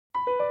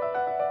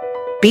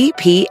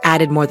BP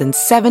added more than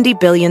 $70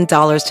 billion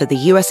to the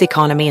U.S.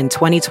 economy in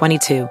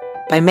 2022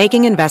 by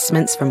making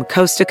investments from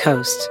coast to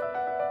coast.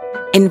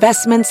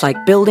 Investments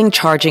like building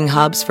charging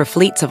hubs for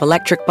fleets of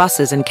electric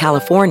buses in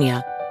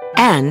California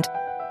and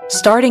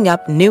starting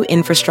up new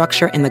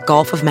infrastructure in the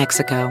Gulf of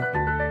Mexico.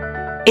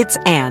 It's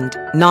and,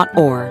 not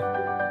or.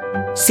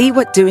 See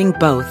what doing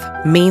both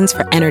means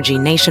for energy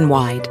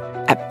nationwide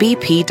at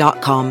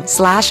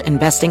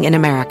bp.com/investing in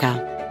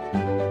America.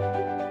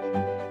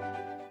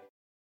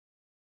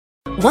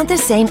 Want the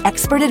same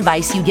expert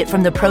advice you get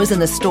from the pros in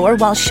the store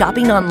while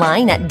shopping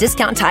online at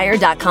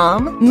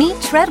DiscountTire.com? Meet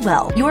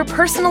Treadwell, your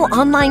personal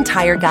online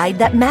tire guide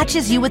that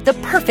matches you with the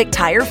perfect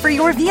tire for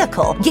your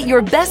vehicle. Get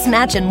your best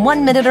match in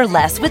 1 minute or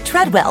less with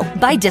Treadwell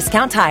by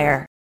Discount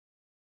Tire.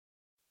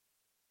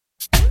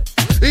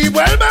 Y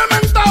vuelve el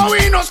mentado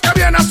Vinos que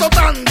viene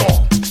azotando.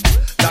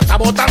 La está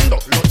botando,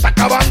 lo está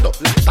acabando,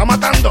 la está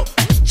matando.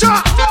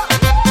 ¡Cha!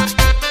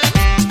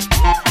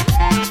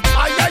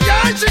 ¡Ay, ay,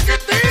 ay,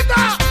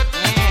 chiquitita!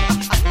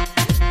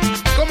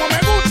 Como me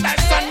gusta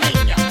esa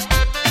niña.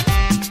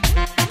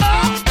 Oh,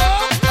 oh,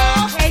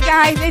 oh. Hey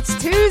guys, it's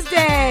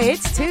Tuesday.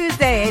 It's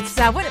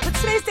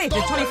what's today's date?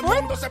 The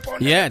 24th?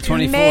 Yeah,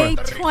 24th. May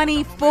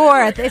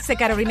 24th. It's the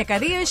Carolina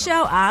Cadillo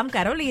Show. I'm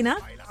Carolina.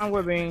 I'm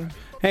Webin.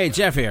 Hey,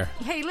 Jeff here.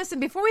 Hey, listen,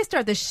 before we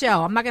start the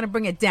show, I'm not going to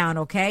bring it down,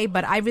 okay?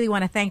 But I really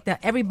want to thank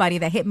everybody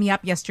that hit me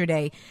up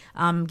yesterday,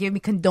 gave me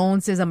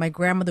condolences on my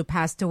grandmother who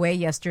passed away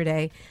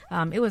yesterday.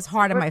 It was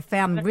hard on my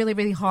family, really,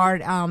 really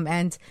hard.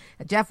 And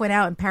Jeff went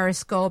out and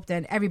periscoped,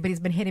 and everybody's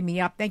been hitting me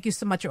up. Thank you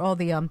so much for all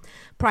the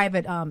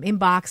private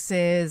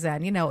inboxes.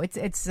 And, you know,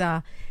 it's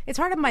hard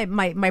on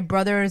my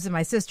brothers and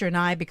my sister and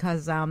I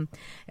because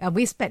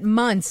we spent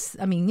months,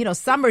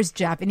 summers,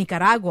 Jeff, in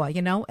Nicaragua,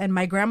 and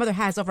my grandmother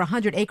has over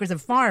 100 acres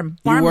of farmland.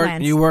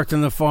 You worked on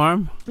the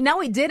farm? No,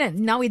 we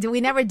didn't. We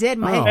never did.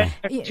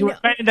 She was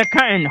painting the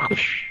curtain.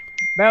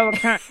 Bell the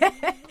curtain.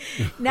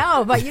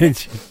 No, but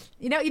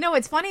you know,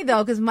 it's funny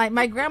though because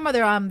my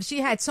grandmother she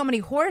had so many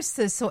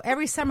horses, so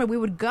every summer we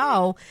would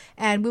go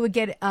and we would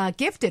get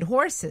gifted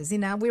horses.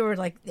 We were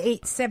like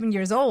 8-7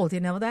 years old.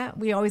 You know that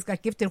we always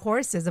got gifted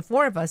horses, the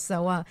four of us.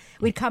 So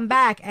we'd come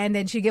back and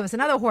then she'd give us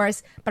another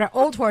horse, but our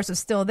old horse was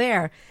still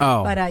there.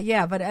 Oh, but they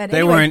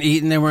anyway, weren't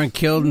eaten. They weren't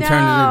killed and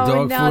turned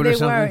into dog food or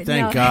something. Weren't.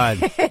 Thank God.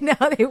 No,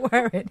 they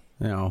weren't.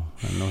 No,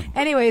 I know.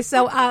 Anyway,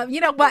 so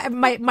what?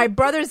 My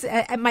brothers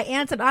and my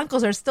aunts and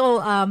uncles are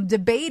still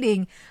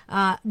debating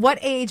what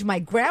age my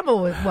grandma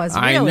was. Really.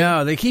 I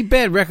know they keep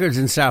bad records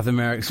in South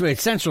America. Wait,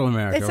 Central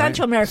America. It's right?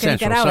 Central America.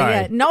 Central, sorry.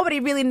 Yeah. Nobody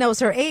really knows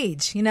her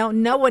age.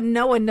 No one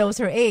knows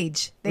her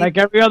age. Like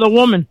every other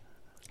woman.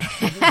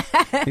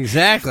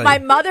 Exactly. My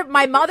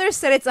mother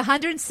said it's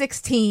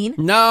 116.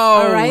 No,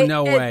 all right?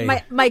 No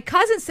way. My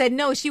cousin said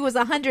no, she was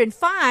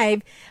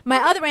 105. My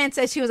other aunt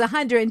said she was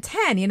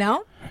 110.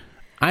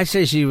 I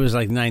say she was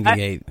like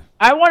 98.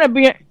 I want to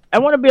be a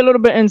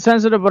little bit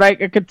insensitive, but I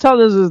could tell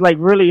this is like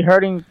really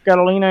hurting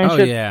Carolina and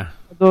shit. Oh yeah.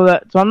 Do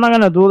that, so I'm not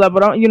gonna do that.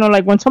 But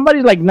like when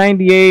somebody's like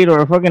 98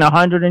 or fucking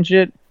 100 and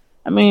shit,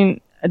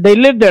 they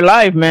lived their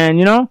life, man.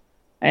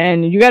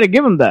 And you got to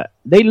give them that.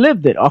 They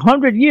lived it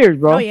 100 years,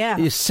 bro. Oh yeah.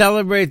 You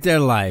celebrate their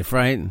life,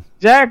 right?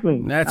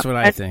 Exactly. That's what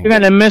I think. You're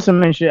gonna miss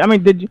them and shit.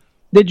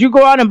 Did you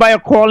go out and buy a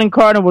calling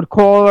card and would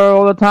call her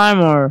all the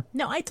time, or?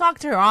 No, I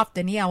talked to her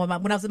often. Yeah, when I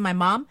was with my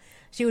mom,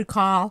 she would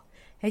call,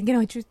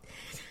 and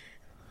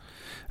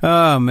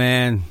Oh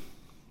man,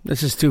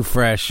 this is too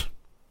fresh.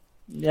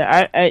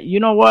 Yeah, I you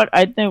know what?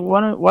 I think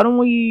why don't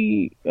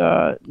we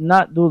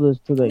not do this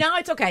today? No,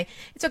 it's okay.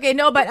 It's okay.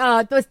 No,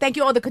 but thank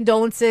you all the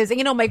condolences.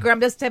 And my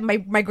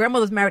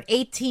grandmother was married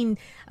 18.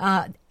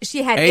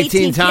 She had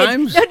 18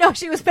 times. Kids. No,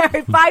 she was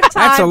married 5 times.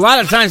 That's a lot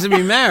of times to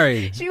be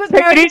married. She was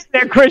married.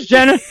 There, Kris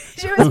Jenner.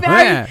 She was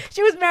married. Yeah.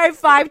 She was married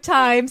 5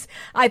 times.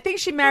 I think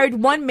she married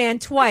one man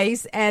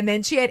twice, and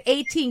then she had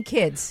 18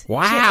 kids.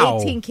 Wow, she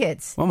had 18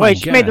 kids. Oh Wait,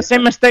 she made the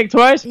same mistake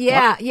twice?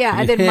 Yeah, yeah.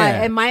 And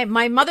then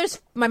my mother's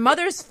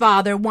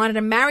father wanted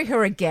to marry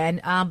her again,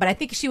 but I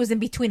think she was in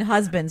between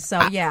husbands. So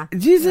yeah.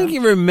 Do you think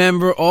you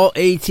remember all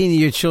 18 of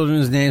your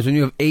children's names when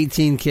you have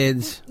 18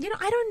 kids?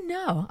 I don't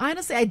know.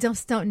 Honestly, I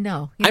just don't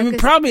know.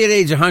 Probably at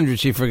age 100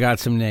 she forgot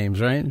some names,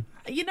 right?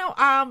 I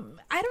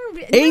don't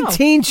really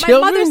 18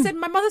 children?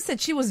 My mother said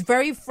she was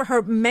for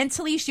her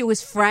mentally she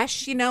was fresh,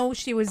 she was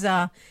she was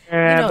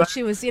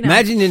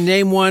Imagine you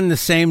name one the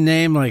same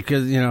name you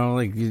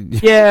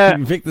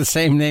pick the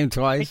same name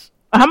twice.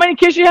 How many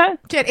kids she had?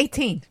 She had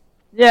 18.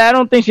 Yeah, I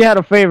don't think she had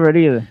a favorite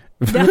either.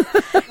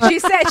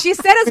 She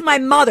said as my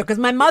mother, because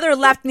my mother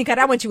left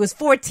Nicaragua when she was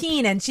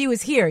 14 and she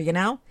was here,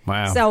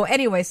 Wow. So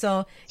anyway,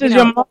 this is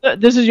your mother.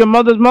 This is your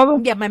mother's mother.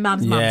 Yeah, my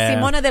mom's mom,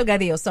 Simona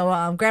Delgadillo.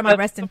 So grandma,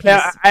 rest in peace.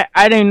 Yeah,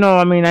 I didn't know.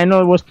 I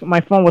know it was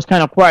my phone was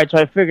kind of quiet, so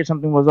I figured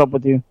something was up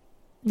with you.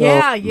 So,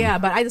 yeah,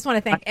 but I just want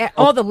to thank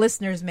all the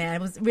listeners, man.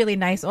 It was really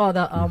nice. All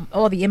the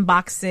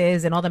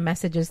inboxes and all the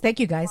messages.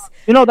 Thank you, guys.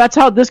 That's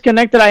how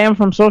disconnected I am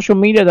from social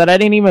media that I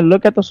didn't even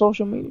look at the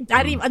social media.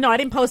 I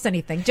didn't post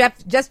anything.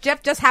 Jeff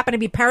just happened to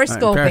be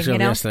periscoping.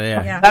 Yesterday,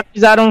 yeah. That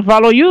means I don't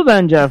follow you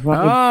then, Jeff.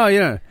 Oh,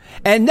 yeah.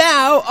 And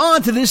now,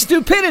 on to the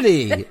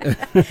stupidity.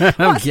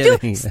 I'm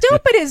kidding.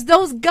 Stupid is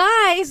those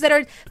guys that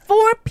are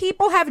 4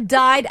 people have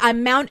died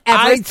on Mount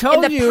Everest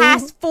in the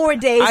past 4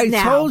 days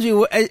now. I told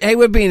you. Hey,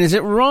 Webbean, is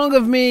it wrong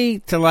of me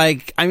to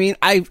like? I mean,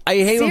 I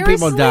hate when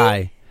people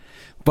die,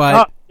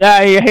 but. Yeah,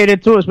 I hate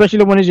it too,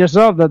 especially when it's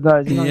yourself that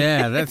dies. You know?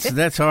 Yeah,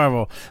 that's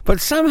horrible. But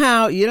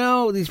somehow,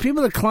 these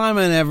people that climb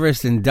Mount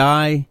Everest and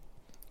die,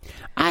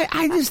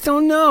 I just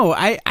don't know.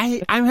 I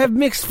have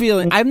mixed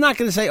feelings. I'm not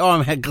going to say,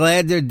 I'm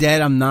glad they're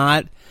dead. I'm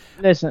not.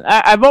 Listen,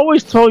 I've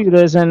always told you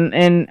this,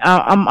 and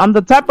I'm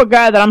the type of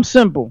guy that I'm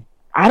simple.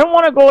 I don't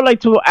want to go like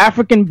to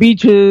African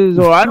beaches,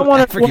 or I don't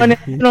want to.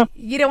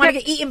 You don't want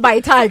to get eaten by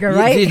a tiger,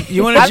 right?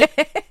 You want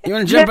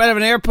to jump out of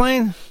an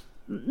airplane?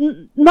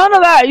 None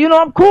of that.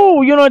 I'm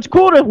cool. It's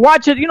cool to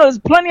watch it. There's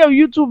plenty of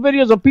YouTube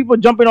videos of people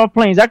jumping off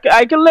planes. I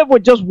can live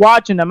with just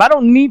watching them. I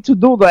don't need to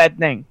do that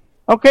thing.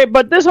 Okay,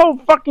 but this whole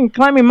fucking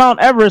climbing Mount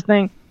Everest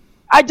thing,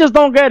 I just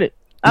don't get it.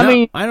 I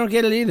mean, I don't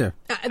get it either.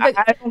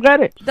 I don't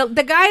get it.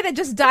 The guy that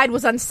just died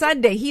was on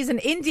Sunday. He's an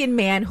Indian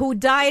man who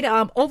died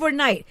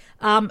overnight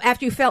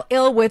after he fell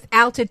ill with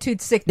altitude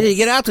sickness. Yeah, you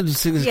get altitude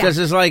sickness because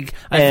it's like,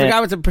 I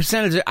forgot what the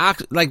percentage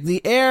of like the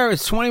air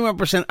is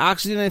 21%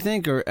 oxygen, I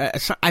think, or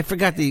I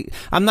forgot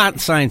I'm not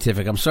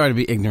scientific. I'm sorry to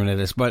be ignorant of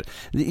this, but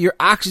your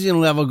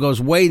oxygen level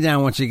goes way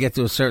down once you get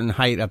to a certain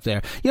height up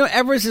there.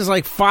 Everest is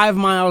like 5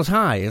 miles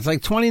high. It's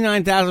like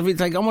 29,000 feet.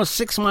 It's like almost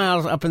 6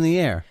 miles up in the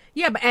air.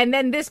 Yeah, and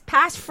then this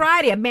past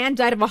Friday, a man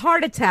died of a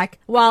heart attack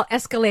while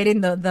escalating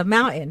the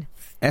mountain.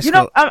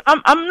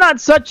 I'm not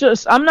such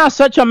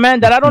a man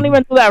that I don't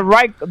even do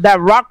that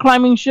rock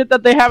climbing shit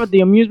that they have at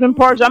the amusement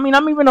parks. I mean,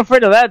 I'm even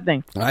afraid of that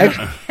thing.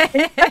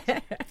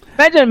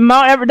 Imagine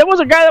Mount Everest. There was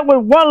a guy with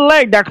one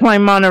leg that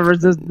climbed Mount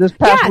Everest this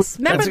past week.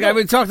 Remember that's the guy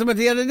we talked about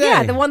the other day.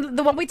 Yeah, the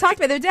one we talked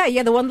about the other day.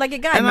 Yeah, the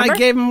one-legged guy. And remember? I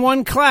gave him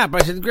one clap.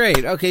 I said,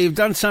 "Great, okay, you've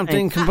done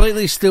something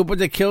completely stupid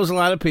that kills a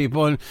lot of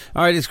people, and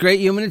all right, it's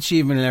great human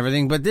achievement and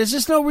everything, but there's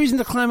just no reason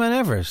to climb Mount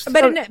Everest."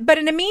 But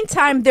in the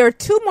meantime, there are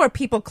 2 more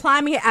people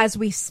climbing it as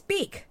we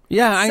speak.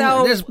 Yeah, I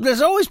know.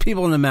 There's always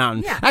people in the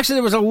mountain. Yeah. Actually,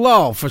 there was a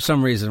lull for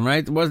some reason,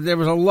 right? There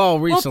was a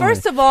lull recently. Well,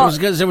 first of all,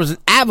 because there was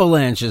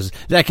avalanches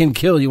that can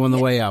kill you on the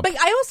way up. But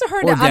I also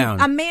heard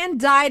a man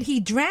died.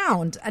 He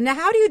drowned. And now,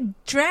 how do you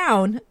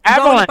drown?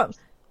 Avalanche.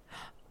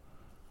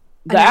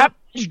 The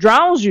avalanche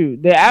drowns you.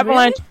 The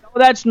avalanche. Really?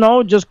 That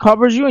snow just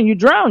covers you and you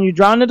drown. You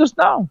drown in the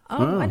snow.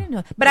 Oh, I didn't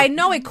know. But I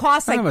know it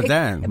costs like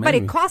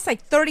it costs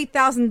like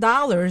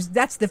 $30,000.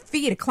 That's the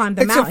fee to climb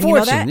the mountain. It's a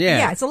fortune, you know that?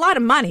 Yeah, it's a lot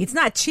of money. It's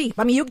not cheap.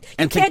 I mean, you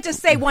can't just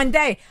say one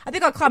day, I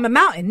think I'll climb a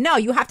mountain. No,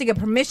 you have to get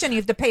permission. You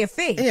have to pay a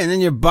fee. Yeah, and then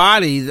your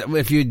body,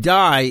 if you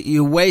die,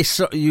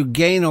 you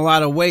gain a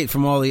lot of weight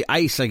from all the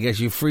ice. I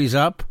guess you freeze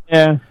up.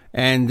 Yeah,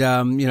 and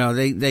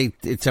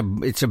it's a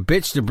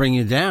bitch to bring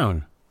you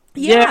down.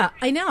 Yeah.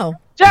 I know.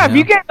 Jeff,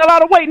 you getting a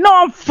lot of weight. No,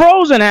 I'm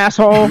frozen,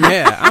 asshole.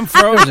 Yeah, I'm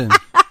frozen.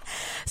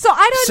 So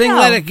I don't know.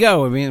 Let it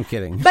go. I mean, I'm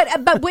kidding.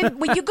 But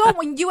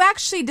when you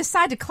actually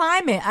decide to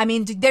climb it, I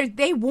mean,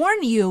 they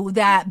warn you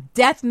that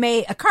death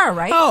may occur,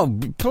 right? Oh,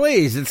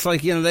 please! It's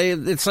like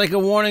it's like a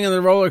warning on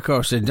the roller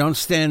coaster. Don't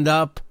stand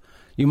up.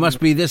 You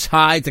must be this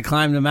high to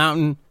climb the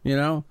mountain.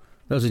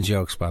 Those are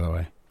jokes, by the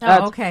way.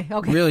 Oh, okay.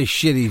 Really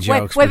shitty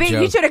jokes. Wait,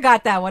 you should have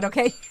got that one,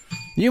 okay?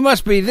 You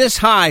must be this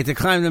high to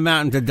climb the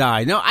mountain to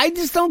die. No, I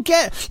just don't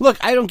get. Look,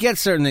 I don't get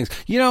certain things.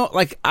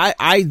 Like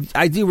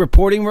I do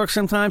reporting work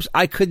sometimes.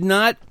 I could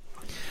not.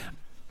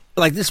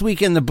 Like this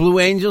weekend, the Blue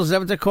Angels, is that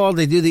what they're called?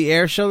 They do the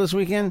air show this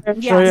weekend?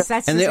 Yes,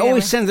 that's and they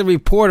always send a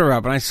reporter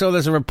up. And I saw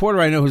there's a reporter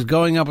I know who's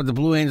going up with the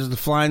Blue Angels to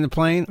fly in the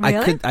plane.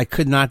 Really? I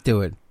could not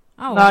do it.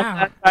 Oh,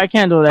 wow. I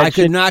can't do that. I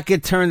could not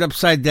get turned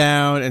upside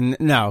down. And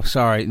no,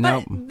 sorry.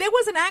 But there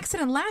was an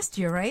accident last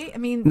year, right? I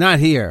mean, not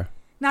here.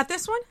 Not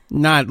this one?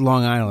 Not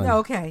Long Island. Oh,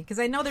 okay, because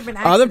I know there have been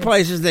accidents. Other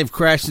places, they've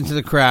crashed into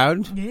the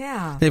crowd.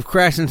 Yeah. They've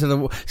crashed into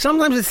the...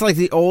 Sometimes it's like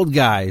the old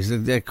guys. You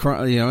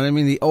know what I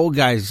mean? The old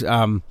guys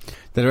that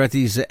are at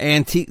these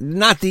antique...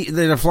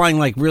 that are flying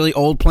like really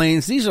old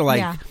planes. These are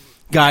like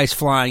guys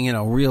flying,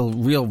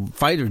 real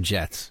fighter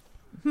jets.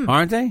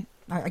 Aren't they?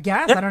 I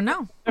guess. I don't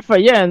know.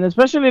 Yeah, and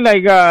especially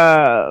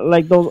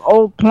like those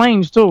old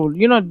planes, too.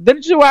 Didn't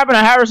you see what happened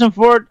to Harrison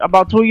Ford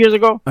about 2 years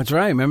ago? That's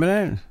right. Remember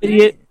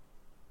that?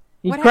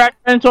 He crashed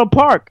into a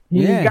park.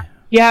 He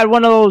had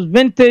one of those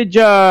vintage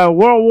World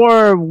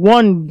War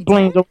I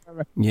planes or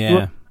whatever.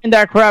 Yeah. In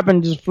that crap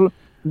and just flew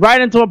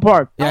right into a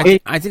park. Yeah,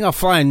 I think I'll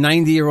fly a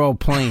 90-year-old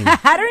plane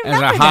I don't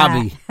remember as a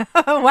hobby.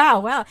 Oh,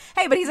 wow.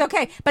 Hey, but he's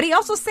okay. But he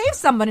also saved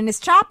someone in his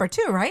chopper,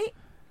 too, right?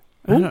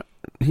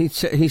 He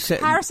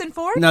said Harrison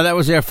Ford? No, that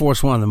was Air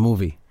Force One, the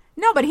movie.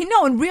 No, but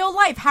in real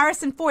life,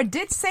 Harrison Ford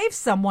did save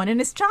someone in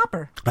his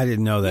chopper. I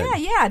didn't know that.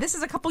 Yeah. This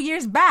is a couple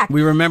years back.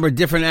 We remember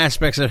different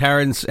aspects of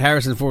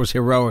Harrison Ford's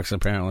heroics,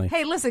 apparently.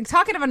 Hey, listen,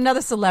 talking of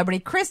another celebrity,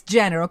 Kris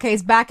Jenner, okay,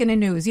 is back in the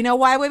news. You know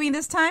why, Wibby,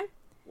 this time?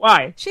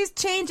 Why? She's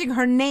changing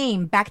her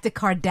name back to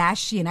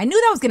Kardashian. I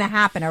knew that was going to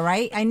happen, all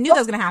right? I knew that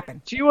was going to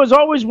happen. She was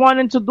always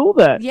wanting to do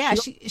that. Yeah,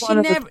 she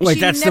wanted never... Wait, she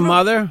that's the never-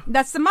 mother?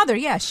 That's the mother,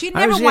 yeah. She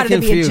I never was wanted to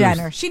be a confused.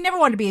 Jenner. She never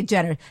wanted to be a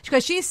Jenner.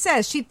 Because she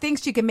says she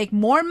thinks she can make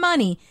more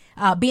money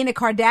being a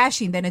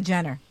Kardashian than a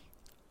Jenner.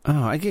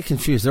 Oh, I get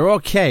confused. They're all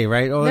K,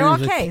 right? All They're all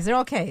names are- K's. They're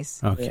all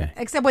K's. Okay.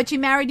 Except when she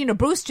married,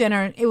 Bruce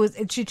Jenner,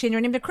 she changed her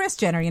name to Kris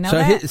Jenner, you know So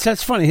that?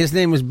 that's funny. His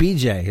name was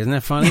BJ. Isn't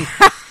that funny?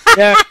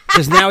 Yeah.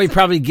 Because now he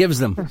probably gives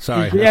them.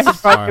 Sorry. Yeah, That's-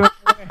 sorry.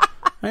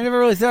 I never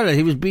really thought of it.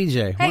 He was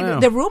BJ. Hey, Wow.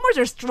 the rumors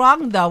are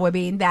strong, though,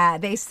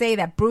 that they say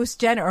that Bruce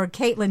Jenner or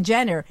Caitlyn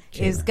Jenner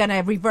is going to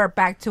revert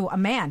back to a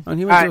man. Oh,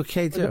 he went to a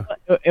K, too.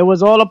 It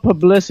was all a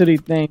publicity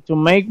thing to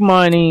make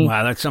money.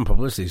 Wow, that's some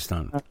publicity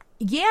stunt.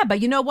 Yeah, but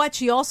you know what?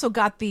 She also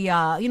got the,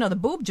 the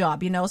boob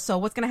job, so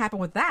what's going to happen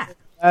with that?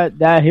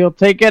 That he'll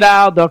take it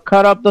out. They'll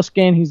cut up the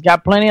skin. He's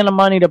got plenty of the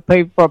money to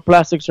pay for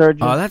plastic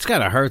surgery. Oh, that's got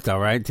to hurt, though,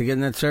 right? To get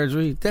in that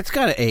surgery? That's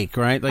got to ache,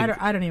 right? Like,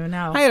 I don't even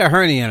know. I had a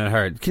hernia and it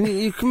hurt. Can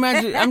you can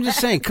imagine? I'm just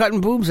saying,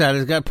 cutting boobs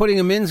out, putting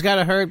them in's got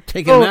to hurt.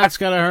 Taking them out's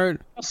got to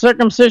hurt.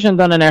 Circumcision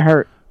done and it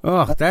hurt.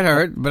 Oh, that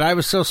hurt. But I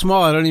was so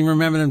small, I don't even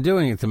remember them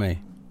doing it to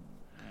me.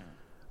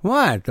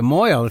 What? The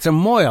moil. It's a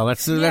moil.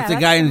 That's the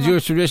guy in the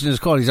Jewish tradition is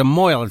called. He's a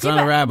moil. It's not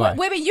a rabbi.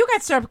 Wait, but you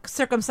got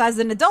circumcised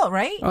as an adult,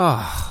 right?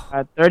 Oh,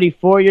 At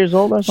 34 years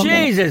old or something.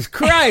 Jesus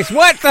Christ.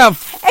 What the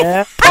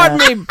Yeah.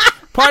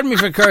 Pardon me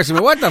for cursing,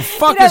 but what the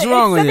fuck is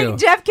wrong with it's you? something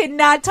Jeff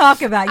cannot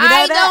talk about. You know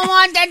I that? don't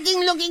want that thing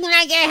looking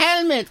like a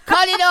helmet.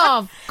 Cut it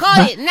off.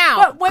 Cut it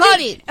now. But Cut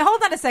it.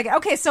 Hold on a second.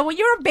 Okay, so when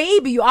you're a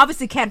baby, you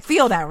obviously can't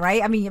feel that,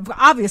 right? I mean,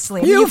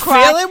 obviously. You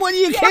cry. feel it? What are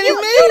you kidding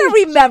me? You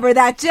don't remember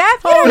that,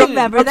 Jeff. You don't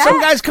remember that. Some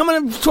guy's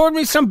coming toward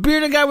me, some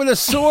bearded guy with a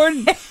sword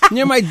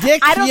near my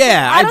dick? I don't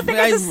yeah. think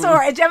it's a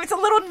sword, Jeff. It's a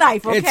little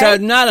knife, okay? It's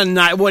not a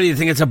knife. What do you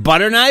think? It's a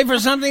butter knife or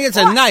something? It's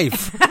a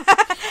knife.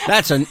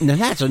 That's a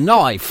knife. That's a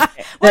knife.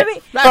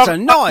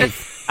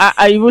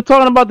 You were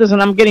talking about this,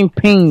 and I'm getting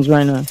pains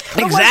right now.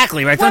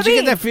 Exactly, right? Don't you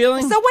get that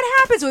feeling? So what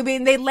happens?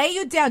 They lay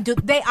you down. Do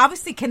they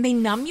obviously can they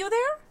numb you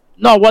there?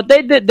 No, what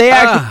they did, they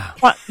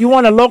actually you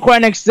want a local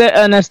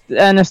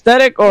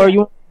anesthetic or you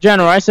want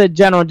general? I said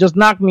general. Just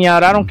knock me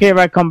out. I don't care if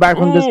I come back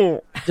from this.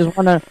 I just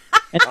want to.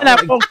 And then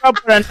I woke up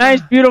with a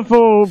nice,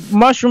 beautiful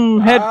mushroom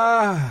head.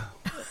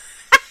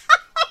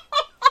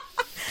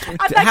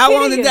 How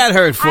long did that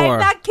hurt for? I'm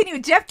not kidding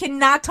you. Jeff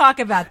cannot talk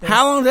about this.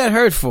 How long did that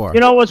hurt for? You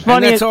know what's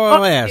funny? And that's all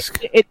I'll ask.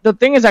 The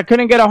thing is, I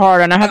couldn't get a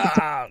hard on. I had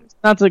to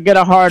not to get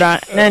a hard on.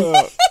 And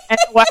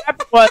what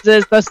happened was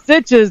the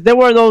stitches. There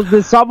were those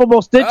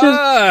dissolvable stitches,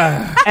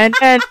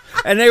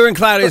 and they were in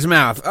Claudia's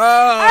mouth.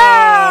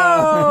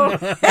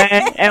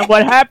 and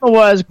what happened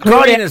was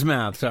Claudia's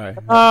mouth. Sorry.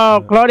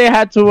 Claudia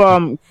had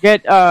to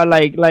get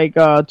like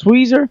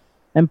tweezer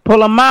and pull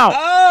them out.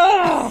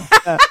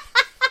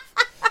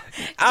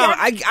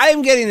 I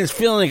am getting this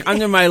feeling like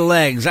under my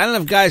legs. I don't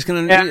know if guys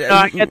can. Yeah, no,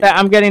 I get that.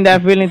 I'm getting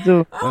that feeling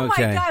too. Oh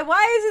Okay. my God!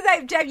 Why is it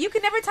that Jeff? You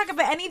can never talk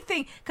about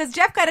anything because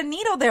Jeff got a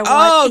needle there.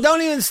 Oh, once.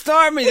 don't even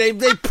start me.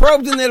 They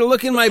probed in there to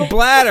look in my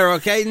bladder.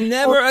 Okay,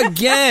 never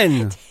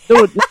again. Dude,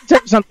 let me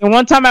tell you something.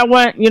 One time I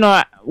went,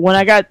 when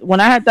I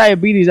had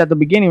diabetes at the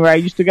beginning, right, I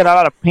used to get a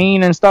lot of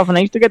pain and stuff, and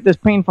I used to get this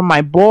pain from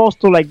my balls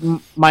to like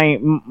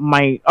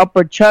my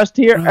upper chest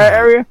here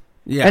area.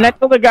 Yeah. And I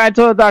told the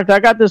doctor, I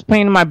got this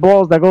pain in my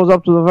balls that goes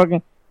up to the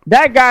fucking.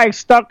 That guy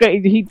stuck.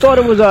 He thought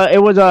it was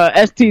a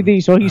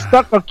STD, so he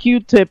stuck a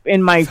Q-tip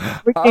in my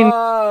freaking.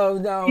 Oh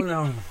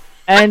no!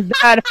 And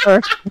that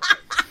hurt.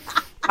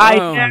 I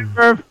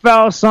never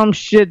felt some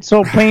shit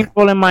so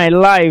painful in my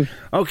life.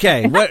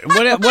 Okay, what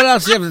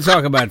else do you have to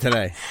talk about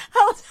today?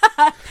 Hold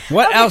on.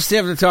 What else do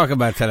you have to talk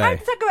about I'm today?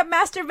 talking about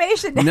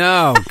masturbation.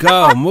 No,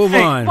 go, move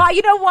on. Why?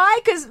 You know why?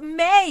 Because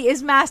May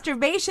is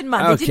masturbation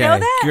month. Did you know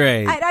that?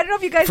 Great. I don't know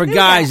if you guys For knew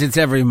guys, that. it's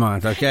every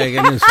month. Okay, I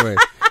get news for it.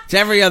 It's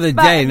every other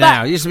day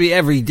now. It used to be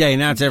every day.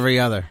 Now it's every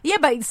other. Yeah,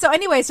 but so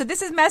anyway, so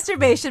this is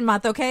masturbation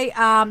month, okay?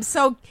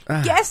 So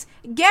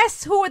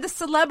guess who are the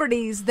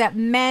celebrities that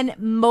men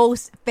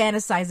most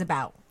fantasize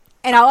about?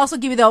 And I'll also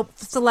give you the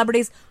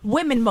celebrities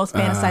women most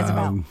fantasize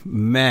about.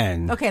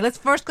 Men. Okay, let's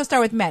first go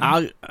start with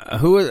men.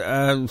 Who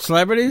are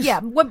celebrities?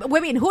 Yeah,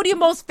 women. Who do you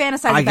most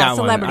fantasize about?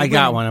 Celebrities. I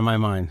got one in my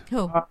mind.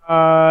 Who?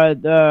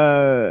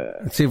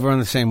 Let's see if we're on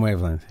the same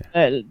wavelength.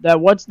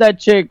 What's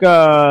that chick?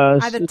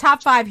 The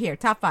top 5 here.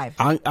 Top 5.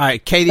 All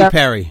right, Katy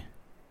Perry.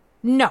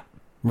 No.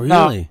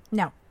 Really?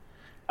 No.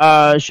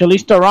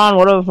 Charlize Theron.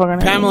 What the fuck? Her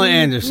name? Pamela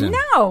Anderson.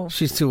 No.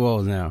 She's too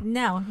old now.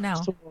 No.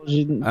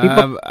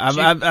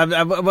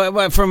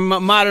 From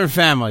Modern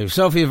Family,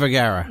 Sofia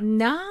Vergara.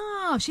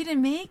 No, she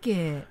didn't make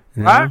it.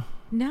 No?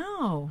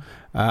 No.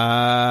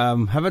 How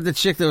about the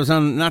chick that was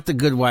on, not The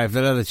Good Wife,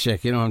 that other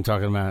chick, you know what I'm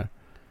talking about.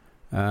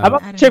 How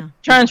about the chick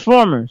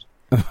Transformers?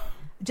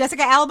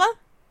 Jessica Alba?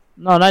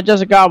 No, not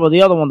Jessica Alba.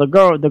 The other one, the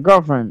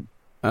girlfriend.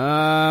 What's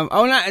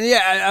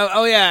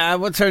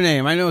her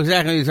name? I know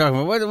exactly what you're talking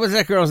about. What's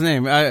that girl's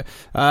name?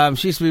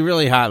 She used to be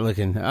really hot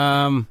looking.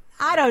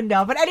 I don't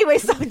know, but anyway,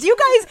 so do you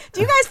guys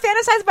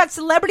fantasize about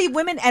celebrity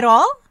women at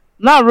all?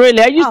 Not really.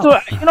 I used to.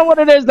 You know what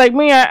it is? Like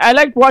me, I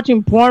like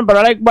watching porn, but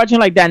I like watching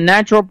like that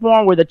natural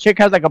porn where the chick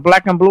has like a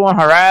black and blue on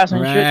her ass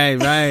and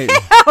shit. Right.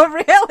 Oh,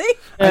 really?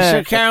 I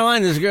saw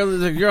Caroline. There's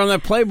a girl on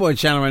that Playboy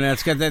channel right now.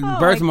 It's got that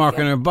birthmark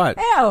on her butt.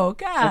 Oh,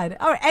 God.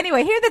 All right.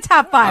 Anyway, here are the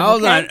top 5.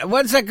 Hold okay? on.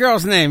 What's that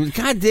girl's name?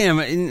 God damn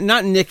it.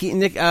 Not Nicki.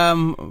 Nicki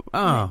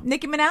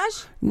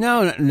Minaj?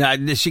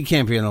 No, she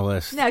can't be on the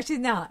list. No, she's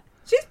not.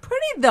 She's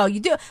pretty, though. You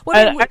do.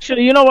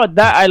 Actually, you know what?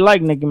 That I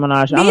like Nicki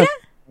Minaj.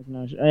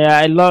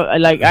 Yeah,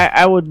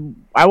 I would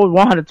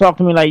want her to talk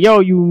to me like, yo,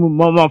 you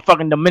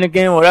motherfucking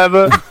Dominican,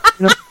 whatever.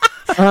 You know?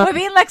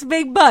 Webin likes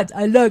big butts.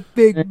 I like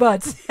big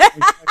butts.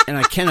 And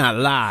I cannot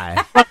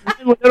lie.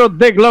 Little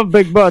dick love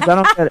big butts. I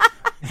don't get it.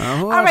 Who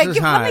All right, else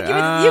is hot? let me give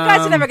you. You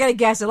guys are never gonna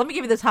guess it. Let me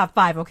give you the top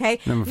 5, okay?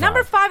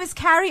 Number 5 is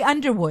Carrie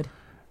Underwood.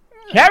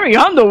 Carrie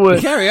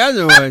Underwood.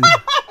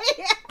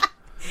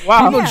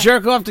 Wow. People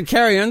jerk off to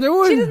Carrie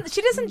Underwood.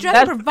 She doesn't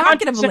dress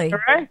provocatively,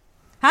 singer, right?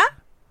 Huh?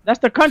 That's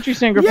the country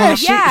singer. Yeah,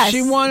 from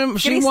she won.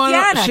 She won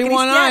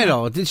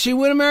Idol. Did she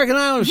win American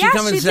Idol? Or yes, she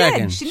come in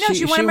second. Did.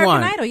 She won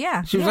American Idol.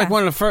 Yeah, she was like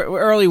one of the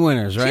early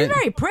winners, right? She's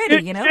very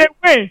pretty, you know.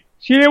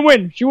 She didn't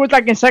win. She was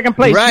like in second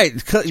place. Right?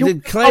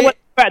 Did Clay?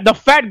 The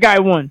fat guy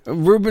won.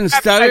 Ruben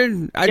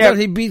Studdard. I thought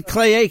he beat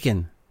Clay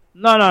Aiken.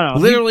 No.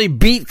 Literally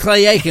beat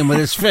Clay Aiken with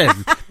his fist.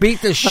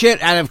 Beat the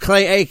shit out of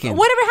Clay Aiken.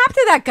 Whatever happened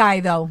to that guy,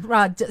 though,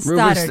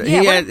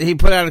 Stoddard? He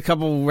put out a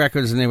couple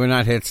records and they were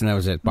not hits, and that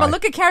was it. Bye. But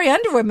look at Carrie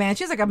Underwood, man.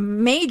 She's like a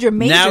major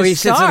now he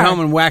sits star. at home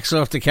and whacks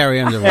off to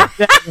Carrie Underwood.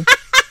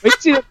 But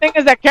see, the thing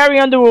is that Carrie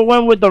Underwood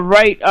went with the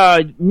right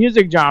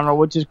music genre,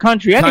 which is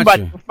country.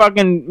 Anybody can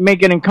fucking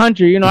make it in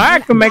country. You know, I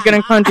can make it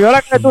in country. All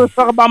I gotta do is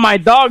talk about my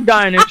dog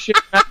dying and shit.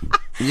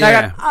 Yeah. I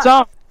got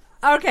song.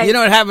 Okay. You know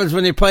what happens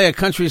when they play a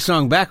country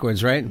song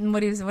backwards, right?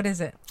 What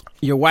is it?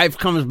 Your wife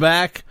comes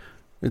back.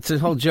 It's a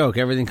whole joke.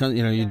 Everything comes.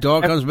 You know, your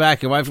dog comes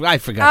back. Your wife. I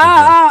forgot.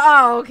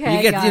 Oh,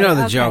 okay. You know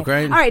the joke,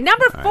 right? All right.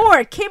 Number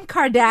 4, Kim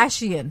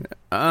Kardashian.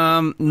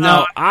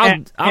 No,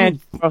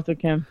 After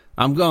Kim.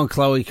 I'm going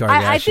Khloe Kardashian.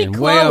 I think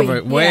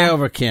Khloe, way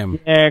over Kim.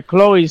 Yeah,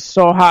 Khloe's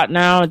so hot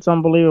now. It's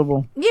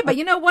unbelievable. Yeah, but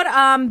you know what?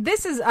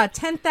 This is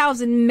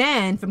 10,000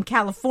 Men from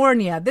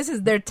California. This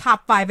is their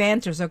top 5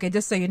 answers, okay,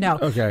 just so you know.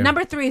 Okay.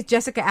 Number 3 is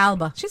Jessica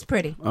Alba. She's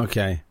pretty.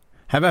 Okay.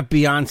 How about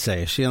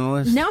Beyonce? Is she on the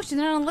list? No, she's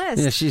not on the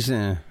list. Yeah, she's...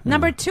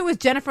 Number 2 is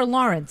Jennifer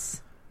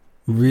Lawrence.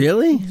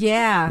 Really?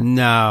 Yeah.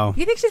 No.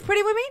 You think she's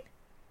pretty with me?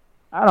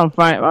 I don't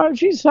find... Well,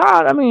 she's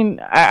hot. I mean,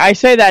 I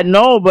say that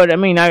no, but I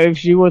mean, if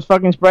she was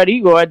fucking spread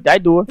eagle, I'd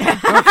do it.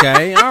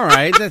 Okay, all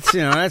right. That's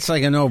that's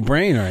like a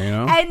no-brainer, you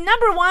know? And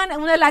number 1,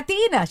 una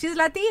Latina. She's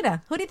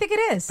Latina. Who do you think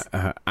it is?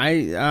 That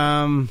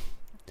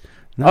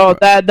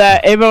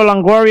Eva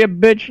Longoria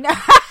bitch.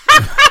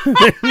 No,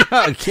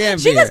 it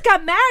can't be. She just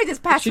got married this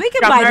past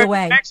weekend, by the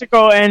way. In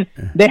Mexico, and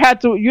they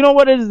had to. You know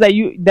what it is that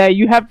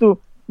you have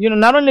to. You know,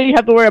 not only you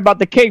have to worry about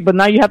the cake, but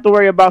now you have to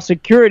worry about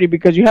security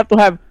because you have to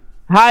have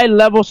high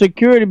level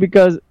security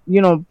because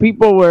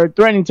people were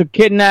threatening to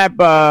kidnap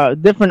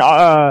different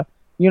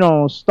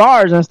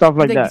stars and stuff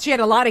like that. She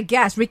had a lot of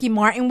guests. Ricky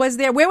Martin was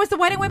there. Where was the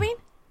wedding, Webin?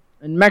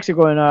 In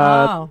Mexico, in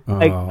El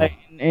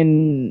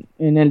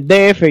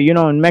DF,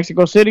 in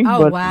Mexico City.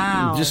 Oh,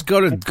 wow! Just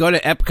go to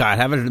Epcot.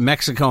 Have it in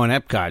Mexico and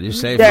Epcot. You're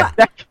safe. Yeah.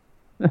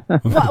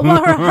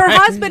 Well, her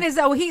husband is.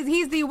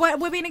 He's the what?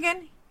 Webin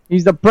again?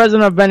 He's the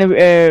president of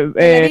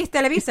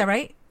Televisa,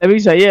 right?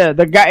 Televisa, yeah.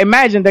 The guy.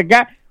 Imagine the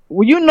guy.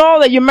 Well, you know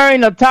that you're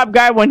marrying a top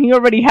guy when he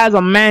already has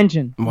a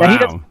mansion. Wow. That he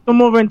doesn't have to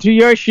move into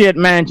your shit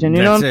mansion.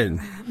 You That's know. it.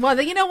 Well,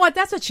 you know what?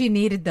 That's what she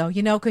needed, though.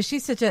 Because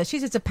she's such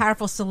a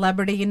powerful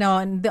celebrity.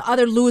 And the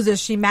other losers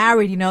she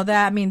married.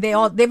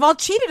 They've all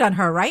cheated on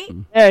her, right?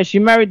 Yeah, she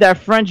married that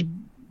French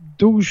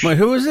douche. Wait,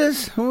 who is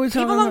this? Who are we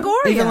talking Eva about?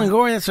 Longoria. Eva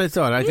Longoria. That's what I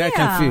thought. I got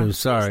confused.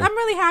 Sorry. I'm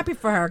really happy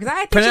for her because I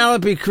think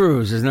Penelope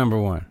Cruz is number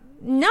 1.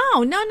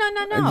 No.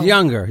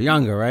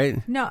 Younger,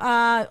 right?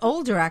 No,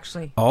 older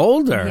actually.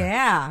 Older.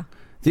 Yeah.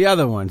 The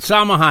other one,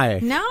 Salma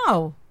Hayek.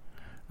 No.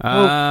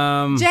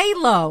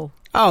 J-Lo.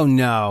 Oh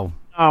no.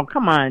 Oh,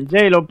 come on,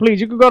 J-Lo,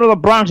 please. You could go to the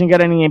Bronx and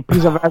get any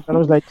piece of ass that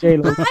looks like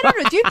J-Lo. I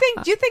don't know. Do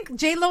you think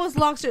J-Lo has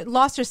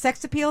lost her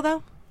sex appeal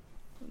though?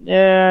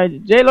 Yeah,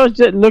 J-Lo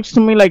looks to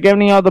me like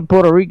any other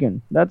Puerto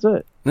Rican. That's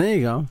it. There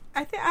you go.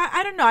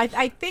 I don't know.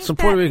 I think so.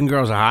 Puerto Rican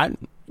girls are hot.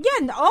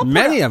 Yeah,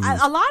 many of them.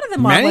 A lot of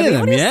them are. Many of them,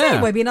 what do you yeah.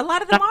 say, Webby? A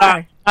lot of them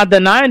are. Not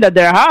denying that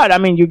they're hot. I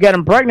mean, you get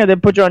them pregnant, they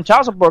put you on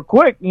child support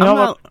quick. You know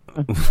what?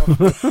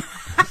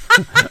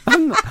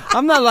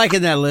 I'm not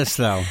liking that list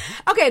though.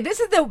 Okay,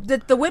 this is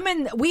the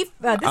women we. This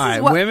right,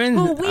 is what women?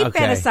 who we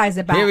fantasize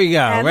about. Here we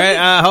go.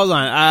 Hold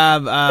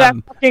on. That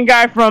fucking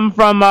guy from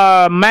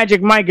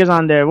Magic Mike is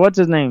on there. What's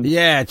his name?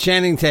 Yeah,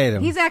 Channing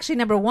Tatum. He's actually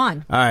number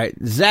 1. All right,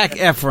 Zac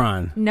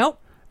Efron. Nope.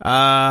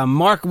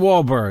 Mark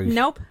Wahlberg.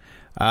 Nope.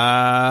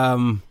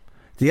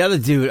 The other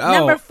dude.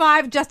 Number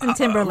 5, Justin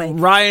Timberlake.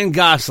 Ryan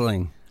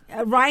Gosling.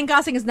 Ryan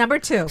Gosling is number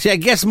 2. See, I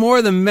guess more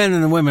of the men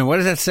than the women. What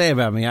does that say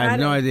about me? I have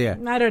no idea.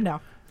 I don't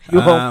know.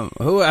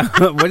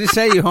 What did you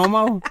say? You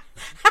homo?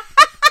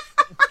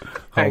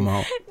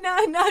 Homo.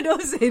 No,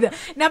 don't say that.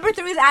 Number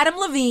 3 is Adam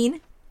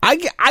Levine.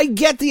 I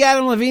get the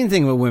Adam Levine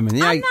thing with women.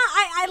 Yeah,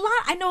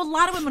 I know a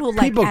lot of women who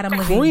like people Adam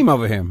Levine. cream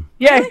over him.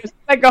 Yeah, he's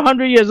like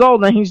 100 years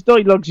old and he still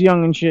looks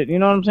young and shit. You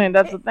know what I'm saying?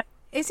 That's the thing.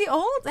 Is he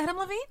old, Adam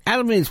Levine?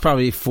 Adam Levine's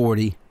probably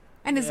 40.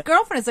 And his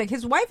girlfriend is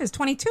his wife is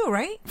 22,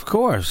 right? Of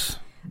course.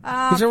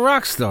 He's a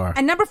rock star.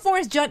 And number 4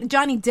 is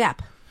Johnny Depp.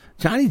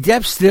 Johnny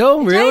Depp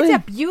still? Really?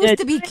 Johnny Depp used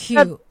to be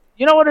cute.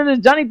 You know what it is?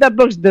 Johnny Depp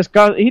looks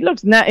disgusting. He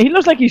looks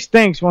like he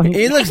stinks when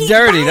he looks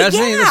dirty,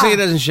 doesn't he? He looks like he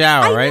doesn't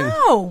shower, right? I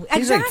know,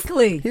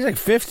 exactly. He's like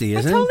 50,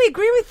 isn't he? I totally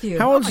agree with you.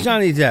 How old's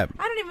Johnny Depp?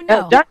 I don't even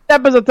know. Johnny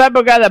Depp is the type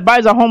of guy that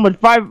buys a home with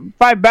five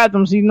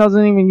bathrooms. He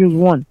doesn't even use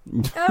one.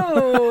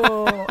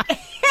 Oh.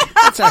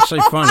 That's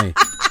actually funny.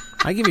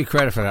 I give you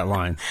credit for that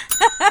line.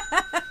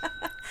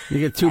 You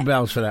get 2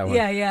 bells for that one.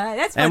 Yeah,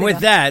 that's funny. And with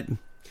that,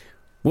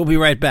 we'll be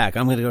right back.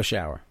 I'm going to go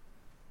shower.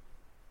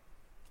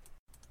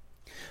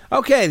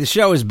 Okay, the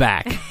show is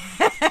back.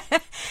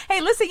 Hey,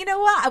 listen, you know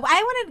what? I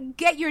want to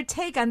get your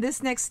take on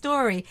this next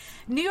story.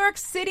 New York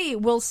City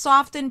will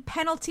soften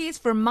penalties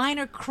for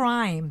minor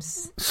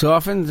crimes.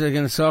 Soften? They're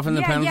going to soften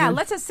the penalties? Yeah.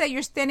 Let's just say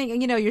you're standing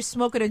and, you're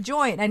smoking a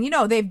joint and,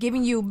 they've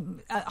given you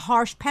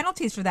harsh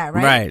penalties for that,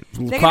 right?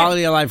 Right.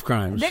 Quality of life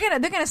crimes. They're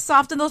gonna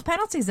soften those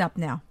penalties up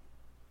now.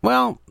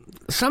 Well,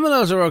 some of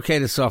those are okay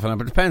to soften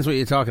up. It depends what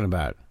you're talking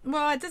about.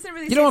 Well, it doesn't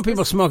really. You don't want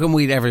people smoking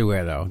weed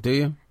everywhere, though, do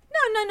you?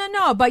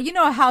 No. But you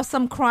know how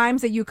some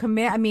crimes that you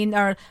commit,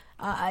 are,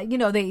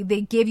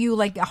 they give you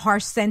like a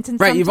harsh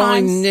sentence. Right. Sometimes. You've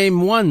only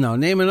named one, though.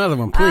 Name another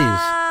one, please.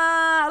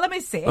 Let me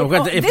see.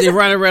 If they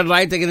run a red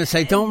light, they're going to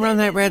say, "Don't run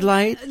that red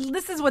light."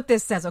 This is what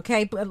this says.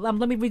 Okay, let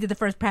me read you the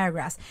first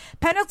paragraph.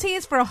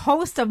 Penalties for a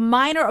host of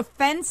minor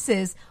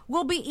offenses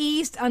will be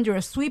eased under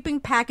a sweeping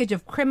package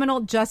of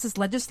criminal justice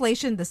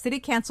legislation. The city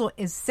council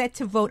is set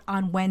to vote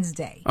on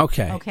Wednesday.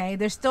 Okay,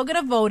 they're still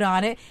going to vote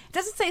on it. It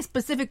doesn't say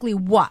specifically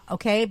what.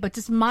 Okay, but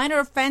just minor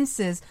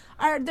offenses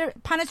their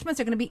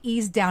punishments are going to be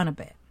eased down a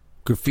bit.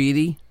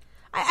 Graffiti.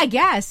 I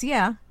guess,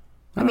 yeah.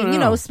 I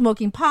mean,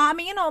 smoking pot.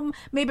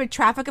 Maybe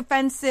traffic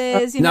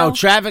offenses. No,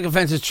 traffic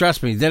offenses,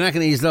 trust me, they're not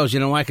going to ease those.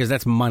 You know why? Because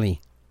that's money.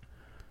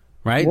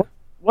 Right?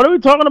 What are we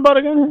talking about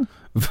again?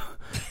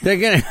 They're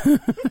going to...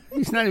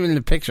 He's not even in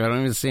the picture. I don't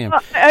even see him.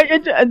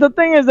 The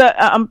thing is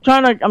that I'm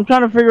trying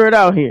to figure it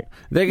out here.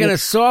 They're going to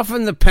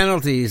soften the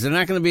penalties. They're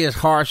not going to be as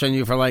harsh on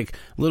you for,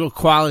 little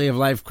quality of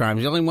life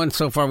crimes. The only one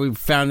so far we've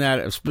found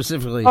that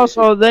specifically... Oh,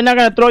 so they're not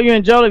going to throw you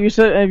in jail if you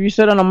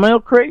sit on a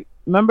milk crate?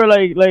 Remember,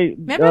 Remember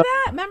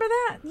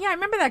that? Yeah, I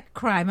remember that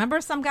crime.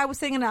 Remember some guy was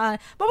sitting in a...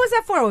 What was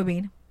that for,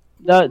 Wabin?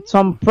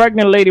 Some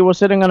pregnant lady was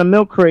sitting on a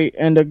milk crate,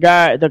 and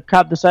the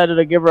cop decided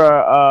to give her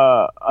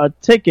a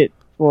ticket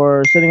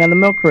for sitting on the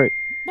milk crate.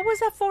 What was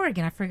that for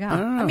again? I forgot. I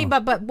don't know.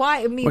 But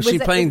why? Was she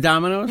playing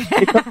dominoes?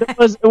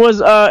 It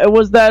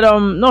was that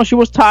no, she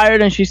was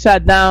tired and she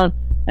sat down,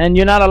 and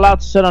you're not allowed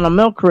to sit on a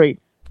milk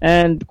crate.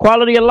 And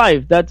quality of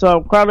life. That's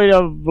a quality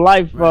of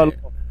life. Right.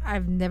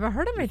 I've never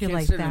heard of anything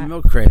like sit that. in a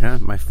milk crate, huh?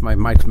 My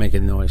mic's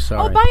making noise.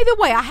 Sorry. Oh, by the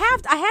way, I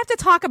have to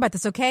talk about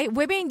this, okay?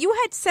 Wibin, you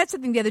had said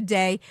something the other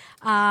day,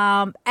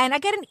 and I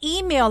got an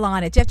email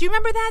on it. Jeff, do you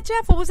remember that,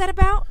 Jeff? What was that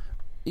about?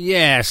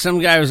 Yeah, some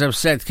guy was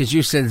upset because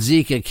you said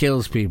Zika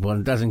kills people and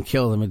it doesn't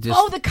kill them. It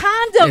just the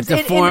condoms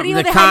in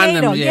Rio de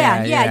Janeiro.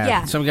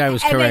 Yeah. Some guy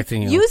was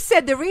correcting you. You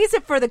said the reason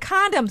for the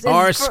condoms is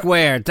R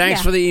squared.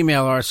 Thanks for the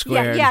email, R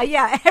squared.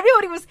 Yeah.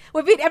 Everybody was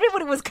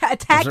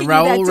attacking you.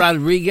 Raul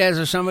Rodriguez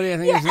or somebody, I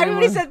think. Yeah,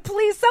 everybody said,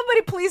 please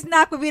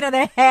knock Wabin on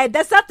the head.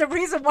 That's not the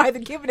reason why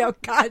they're giving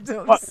out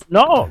condoms.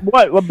 No,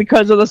 what?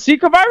 Because of the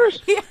Zika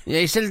virus? Yeah,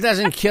 he said it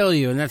doesn't kill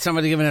you, and that's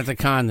somebody giving out the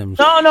condoms.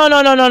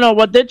 No.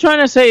 What they're trying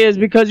to say is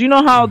because you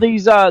know how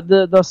these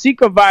the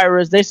Zika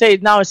virus, they say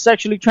now is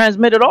sexually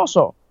transmitted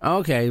also.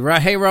 Okay.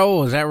 Hey,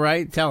 Raul, is that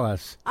right? Tell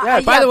us.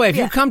 By the way, if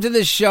you come to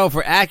this show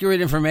for accurate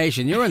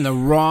information, you're in the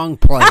wrong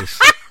place.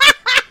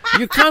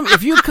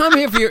 If you come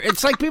here for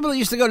it's like people that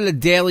used to go to the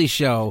Daily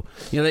Show.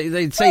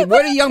 They'd say,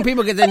 where do young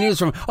people get their news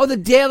from? Oh, the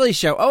Daily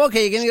Show. Oh,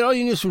 okay, you're going to get all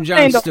your news from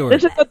Jon Stewart.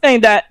 This is the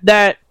thing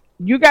that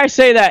you guys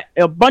say that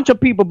a bunch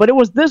of people, but it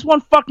was this one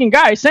fucking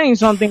guy saying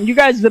something. You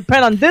guys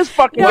depend on this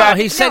fucking guy. Well,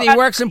 he said he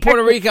works in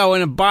Puerto Rico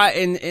in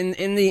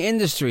the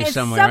industry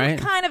somewhere, right?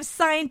 Some kind of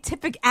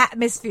scientific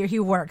atmosphere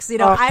he works.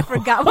 I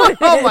forgot what it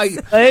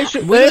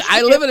is.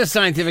 I live in a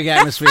scientific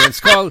atmosphere. It's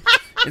called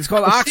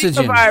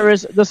oxygen.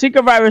 The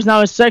Zika virus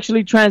now is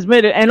sexually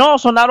transmitted, and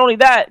also not only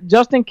that,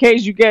 just in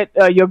case you get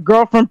your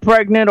girlfriend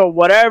pregnant or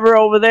whatever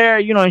over there,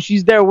 and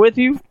she's there with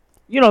you.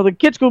 The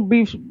kids could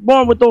be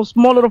born with those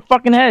small little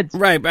fucking heads.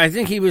 Right, but I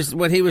think he was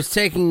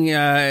taking, his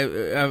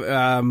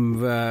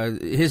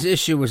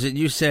issue was that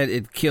you said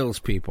it kills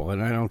people,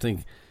 and I don't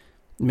think,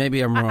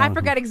 Maybe I'm wrong. I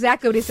forgot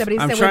exactly what he said, but he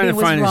I'm said trying Webin to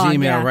was find wrong, his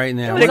email yeah. right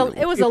now.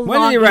 It was a long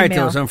When did he write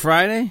email. to us? On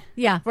Friday?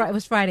 Yeah, it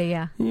was Friday,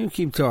 yeah. You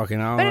keep talking.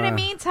 But in the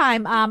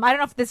meantime, I don't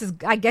know if this is,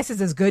 I guess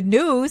this is good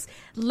news.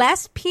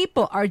 Less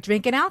people are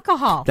drinking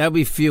alcohol. That would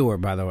be fewer,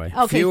 by the way.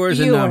 Okay, Fewer is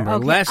a number.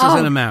 Okay. Less is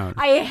an amount.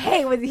 I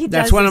hate when he does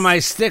That's one of this. my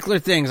stickler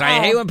things. I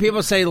hate when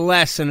people say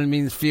less and it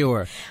means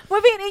fewer. Well,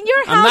 I mean, in your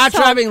I'm not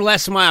household- driving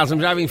less miles. I'm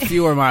driving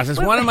fewer miles. It's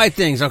one of my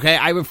things, okay?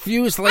 I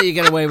refuse to let you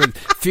get away with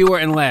fewer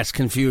and less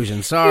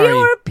confusion. Sorry.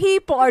 Fewer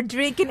people are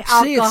drinking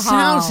alcohol. See, it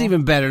sounds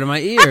even better to my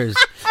ears.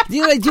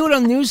 They do it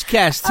on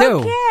newscasts,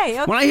 too.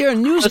 Okay. When I hear a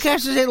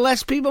newscaster say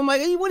less people, I'm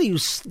like, hey, what are you,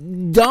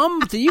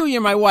 dumb? To you,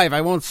 you're my wife.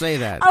 I won't say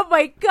that. Oh,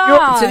 my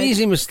God. It's an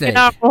easy mistake.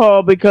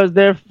 Alcohol because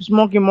they're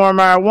smoking more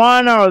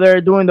marijuana or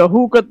they're doing the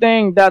hookah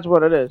thing. That's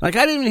what it is. Like,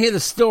 I didn't even hear the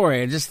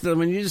story. I just,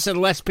 when you just said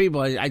less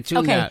people, I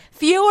tuned Okay, out.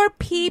 fewer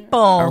people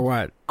Or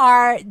what?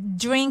 are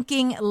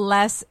drinking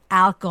less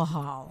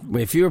alcohol.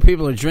 Wait, fewer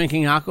people are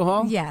drinking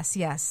alcohol? Yes,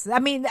 yes. I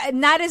mean,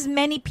 not as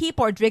many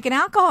people are drinking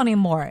alcohol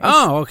anymore.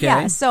 Oh, okay.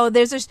 Yeah, so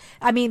there's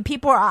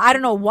people are, I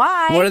don't know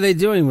why. What are they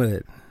doing with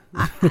it?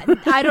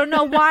 I don't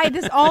know why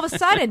this all of a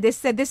sudden they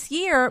said this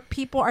year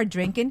people are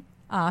drinking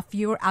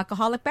fewer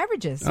alcoholic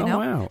beverages. You Oh, know,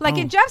 wow. like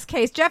in Jeff's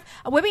case, Jeff.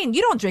 I mean,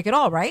 you don't drink at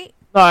all, right?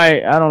 No, I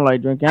don't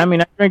like drinking. I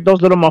mean, I drink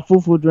those little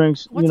mafufu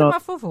drinks. What's you know, a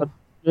mafufu?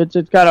 It's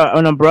got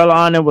an umbrella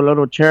on it with a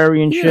little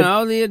cherry and You shit.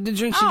 know, the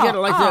drinks you get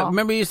like that.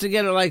 Remember you used to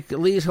get it like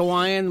Lee's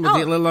Hawaiian with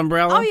the little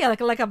umbrella? Oh yeah,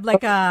 like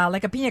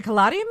a pina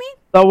colada. You mean?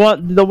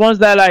 The ones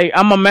that like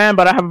I'm a man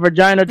but I have a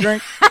vagina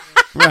drink.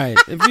 Right.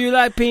 If you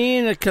like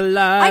pina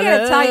colada. I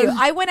gotta tell you,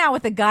 I went out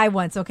with a guy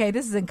once. Okay,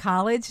 this is in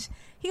college.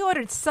 He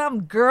ordered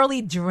some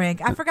girly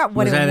drink. I forgot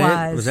what was it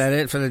that was. Was that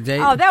it for the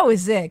date? Oh, that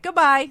was it.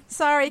 Goodbye.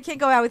 Sorry, can't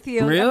go out with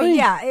you.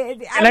 Really? I mean,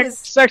 yeah. I Next was.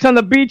 sex on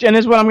the beach, and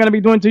this is what I'm gonna be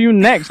doing to you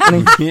next.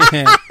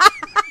 Yeah.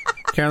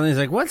 Caroline's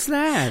like, what's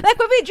that? Like,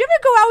 do you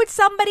ever go out with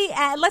somebody,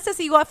 let's just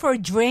say you go out for a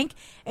drink,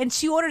 and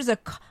she orders a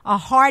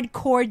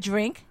hardcore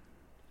drink?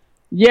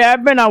 Yeah,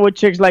 I've been out with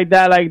chicks like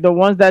that, like the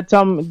ones that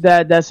tell me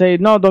that say,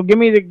 no, don't give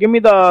me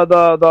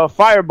the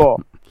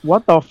fireball.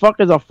 What the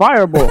fuck is a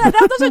fireball?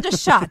 Those are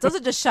just shots. Those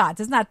are just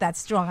shots. It's not that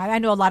strong. I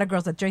know a lot of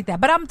girls that drink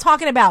that, but I'm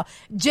talking about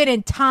gin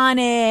and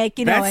tonic.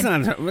 You know, That's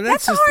not.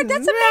 that's just, hard.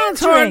 That's a man it's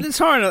drink. hard.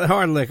 It's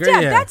hard liquor.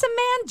 Jeff, yeah, that's a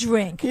man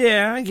drink.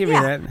 Yeah, I give you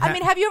that. I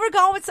mean, have you ever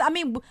gone with? I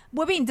mean,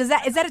 is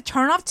that a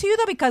turnoff to you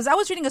though? Because I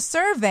was reading a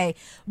survey,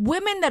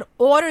 women that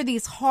order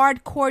these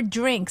hardcore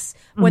drinks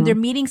when they're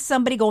meeting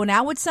somebody, going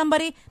out with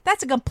somebody,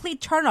 that's a complete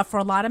turnoff for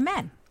a lot of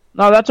men.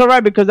 No, that's all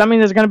right because I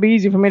mean it's gonna be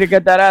easy for me to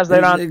get that ass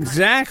later on.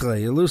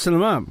 Exactly, you loosen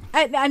them up.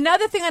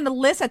 Another thing on the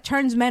list that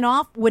turns men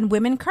off when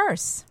women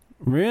curse.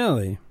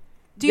 Really?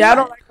 I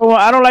don't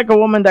like a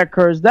woman that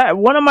curses. That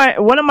one of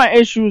my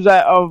issues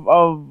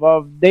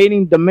of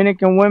dating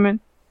Dominican women.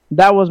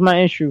 That was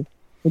my issue.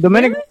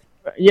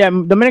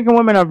 Dominican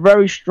women are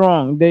very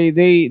strong.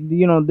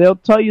 They'll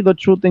tell you the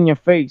truth in your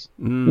face,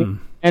 and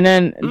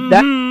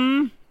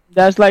then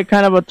that's like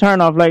kind of a turn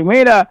off. Like,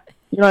 mira,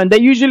 and they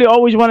usually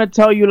always want to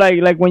tell you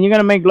like when you're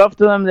gonna make love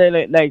to them,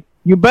 they like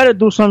you better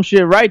do some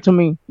shit right to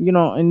me,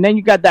 and then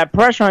you got that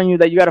pressure on you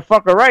that you gotta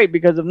fuck her right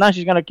because if not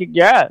she's gonna kick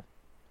your ass.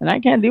 And I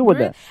can't deal with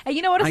that. And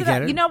you know what?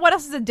 You know what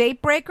else is a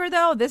date breaker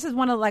though? This is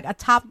one of like a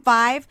top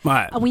 5.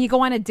 What? When you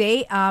go on a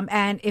date,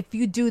 and if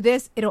you do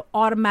this, it'll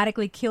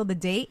automatically kill the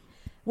date.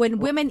 When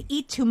women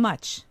eat too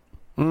much.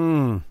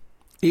 Eating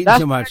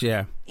too much,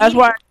 yeah. That's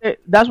why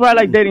I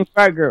like dating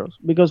fat girls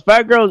because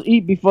fat girls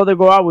eat before they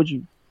go out with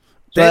you.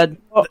 So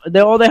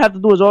all they have to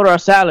do is order a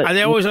salad.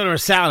 They always order a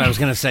salad, I was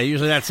going to say.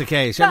 Usually that's the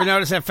case. You ever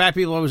notice that fat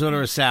people always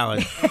order a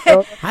salad?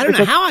 I don't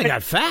know how I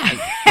got fat.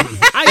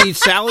 I eat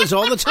salads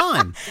all the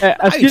time.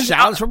 I eat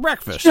salads for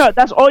breakfast.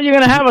 That's all you're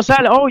going to have, a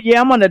salad. Oh,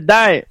 yeah, I'm on a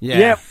diet.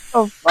 Yeah.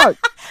 Oh, fuck.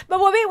 But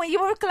wait, when you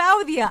were with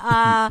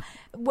Claudia,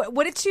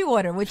 what did she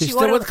order? She's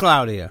still with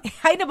Claudia.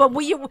 I know, but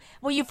when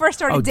you first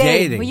started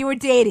dating, when you were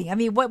dating, I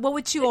mean, what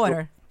would she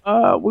order?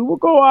 We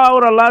would go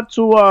out a lot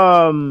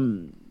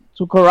to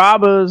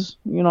Carrabba's,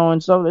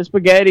 and stuff,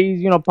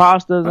 spaghettis,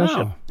 pastas and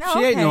shit.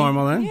 She ate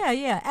normal then.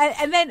 Yeah.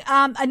 And then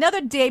another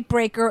date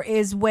breaker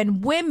is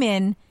when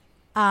women,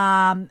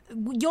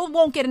 you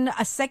won't get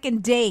a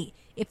second date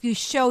if you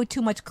show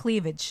too much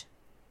cleavage.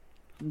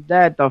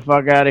 Get the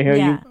fuck out of here,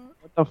 Yeah. you.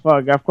 What the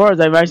fuck? Of course,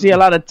 if I see a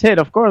lot of tit,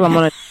 of course I'm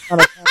gonna.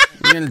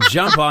 You're going to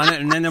jump on it,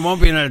 and then there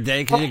won't be another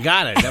day because you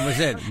got it. That was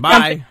it.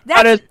 Bye.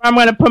 I'm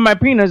going to put my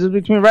penis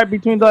right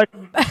between the...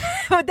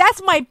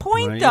 That's my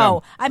point, Well,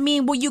 though. yeah. I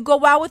mean, will you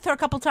go out with her a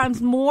couple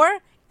times more?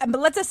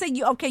 But let's just say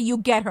you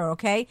get her,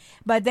 okay?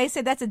 But they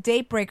say that's a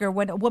date breaker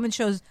when a woman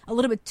shows a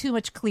little bit too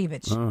much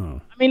cleavage.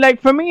 Oh. I mean,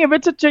 like, for me, if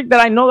it's a chick that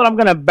I know that I'm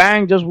going to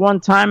bang just one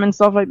time and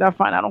stuff like that,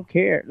 fine, I don't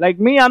care. Like,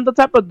 me, I'm the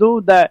type of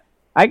dude that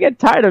I get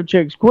tired of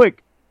chicks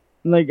quick.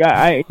 Like,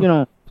 I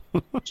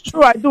it's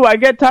true, I do. I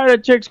get tired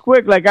of chicks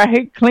quick. Like, I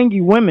hate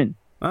clingy women.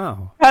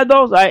 Oh.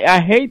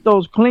 I hate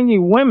those clingy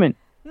women.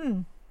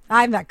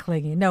 I'm not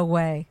clingy. No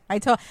way. I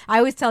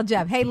always tell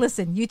Jeff, hey,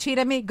 listen, you cheat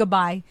on me,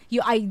 goodbye.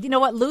 You know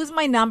what? Lose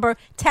my number.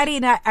 Teddy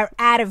and I are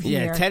out of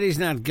here. Yeah, Teddy's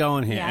not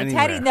going here. Yeah,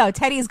 anywhere.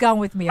 Teddy's going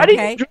with me. How do you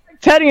Okay. drag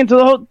Teddy into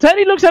the whole?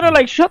 Teddy looks at her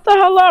like, "Shut the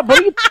hell up." What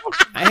are you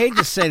talking? I hate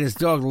to say this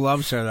dog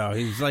loves her though.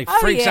 He's like Oh,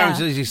 freaks yeah. out.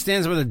 He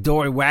stands by the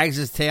door, he wags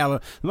his tail.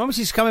 The moment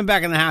she's coming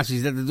back in the house,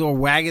 he's at the door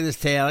wagging his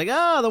tail, like,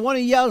 "Oh, the one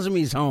who yells at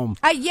me is home."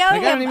 I yell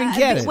Like, at him I don't even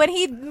get it. when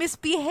he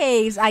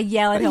misbehaves. I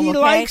yell at him. He okay?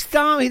 likes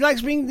Dom. He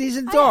likes being. He's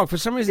a dog. For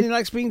some reason, he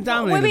likes being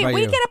dominated by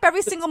we you. get up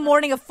every single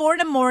morning at 4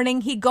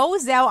 a.m. He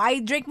goes out. I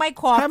drink my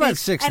coffee. How about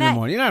 6 in the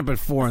morning? You're not up at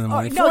 4 in the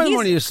morning. no, 4 in the he's-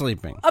 morning, you're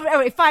sleeping.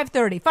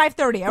 5:30.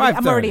 5:30. I'm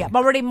 5:30. already up.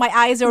 My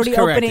eyes are already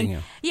correcting opening. you?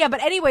 Yeah,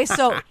 but anyway,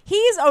 so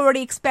he's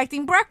already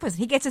expecting breakfast.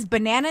 He gets his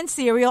banana and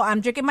cereal. I'm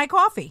drinking my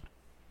coffee.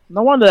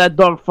 No wonder that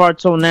dog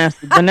farts so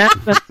nasty. Banana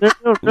and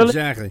cereal, really?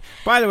 Exactly.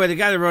 By the way, the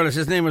guy that wrote us,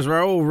 his name was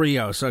Raul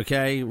Rios.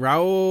 Okay,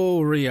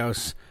 Raul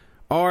Rios.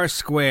 R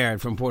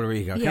squared from Puerto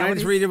Rico. Can I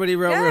just read what he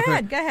wrote? real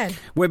quick? Go ahead.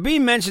 We're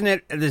being mentioned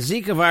that the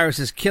Zika virus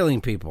is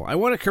killing people. I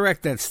want to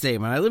correct that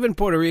statement. I live in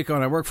Puerto Rico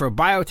and I work for a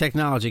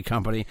biotechnology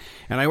company,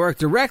 and I work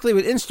directly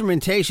with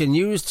instrumentation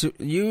used to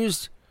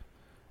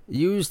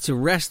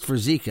rest for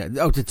Zika.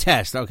 Oh, to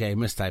test. Okay,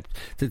 mistyped.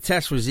 To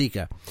test for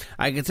Zika.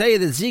 I can tell you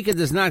that Zika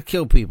does not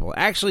kill people.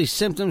 Actually,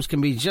 symptoms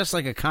can be just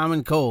like a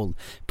common cold.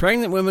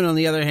 Pregnant women, on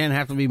the other hand,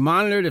 have to be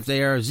monitored if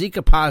they are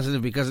Zika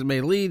positive because it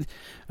may lead,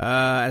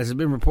 as has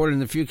been reported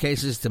in a few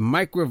cases, to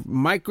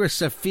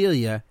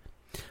microcephalia.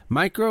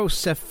 I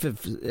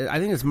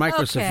think it's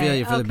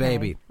microcephalia for the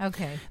baby.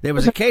 Okay. There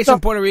was a case in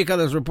Puerto Rico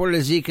that was reported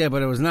as Zika,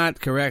 but it was not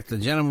correct. The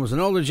gentleman was an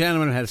older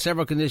gentleman and had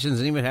several conditions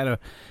and even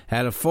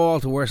had a fall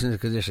to worsen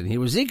his condition. He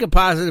was Zika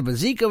positive, but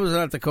Zika was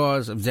not the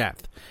cause of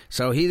death.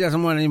 So he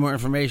doesn't want any more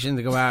information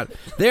to go out.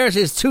 There's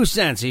his 2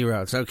 cents, he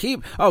wrote. So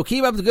keep up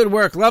the good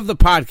work. Love the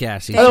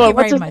podcast. He Thank said. you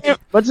very much.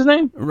 What's his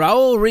name?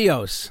 Raul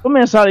Rios. Come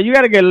here, Sally. You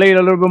got to get laid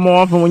a little bit more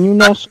often when you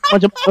know so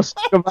much about the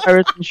Zika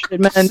virus and shit,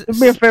 man. Do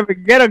me a favor.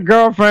 Get a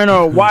girlfriend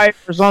or a wife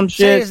or some Say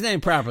shit. his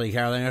name properly,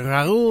 Carolina.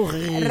 Raul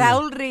Rios.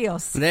 Raul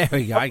Rios. There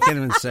we go. I can't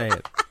even say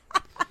it.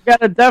 You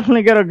got to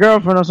definitely get a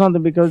girlfriend or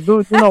something because,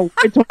 dude, you know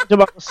way too much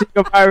about the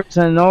Zika virus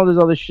and all this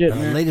other shit.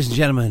 Man. Ladies and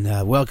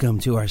gentlemen, welcome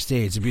to our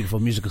stage, the beautiful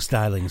musical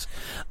stylings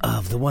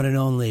of the one and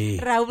only...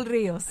 Raul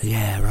Rios.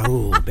 Yeah,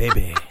 Raul,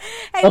 baby.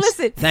 Hey,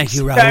 listen. Thank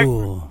you,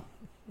 Raul.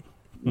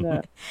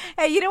 Yeah.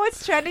 Hey, you know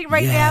what's trending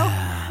right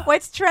now?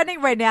 What's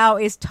trending right now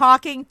is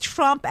talking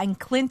Trump and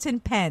Clinton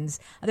pens.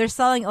 They're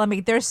selling a lot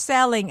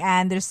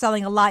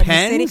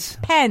Pens? in the city.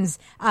 Pens.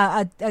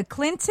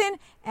 Clinton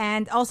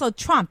and also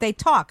Trump. They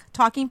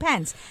talking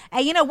pens.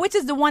 And you know, which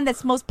is the one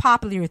that's most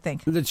popular, you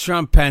think? The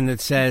Trump pen that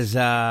says...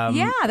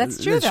 Yeah,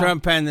 that's true, The though.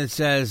 Trump pen that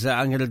says,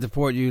 I'm going to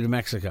deport you to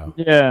Mexico.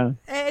 Yeah.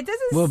 It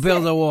doesn't We'll say-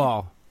 build a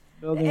wall.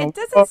 It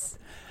doesn't...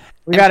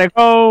 We got to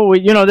go.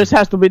 This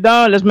has to be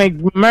done. Let's make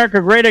America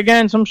great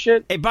again. Some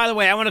shit. Hey, by the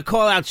way, I want to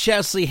call out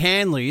Chelsea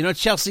Handler. You know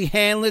Chelsea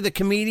Handler, the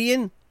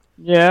comedian?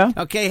 Yeah.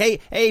 Okay,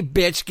 hey,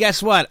 bitch,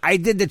 guess what? I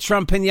did the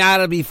Trump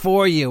pinata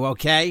before you,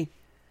 okay?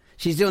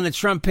 She's doing the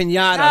Trump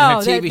pinata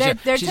on her TV show.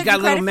 they're She's taking got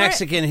little credit for it?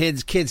 Mexican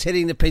kids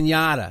hitting the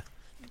pinata.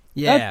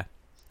 Yeah,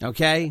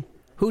 okay?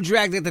 Who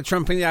dragged it the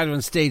Trump pinata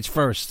on stage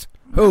first?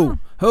 Who?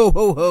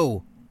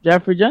 Who?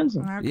 Jeffrey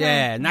Jensen. Okay.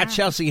 Yeah, not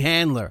Chelsea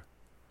Handler.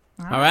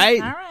 All right?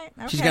 All right.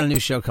 Okay. She's got a new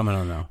show coming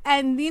on, though.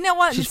 And you know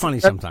what? She's funny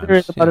That's sometimes.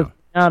 serious you about know. his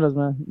pinatas,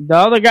 man. The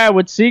other guy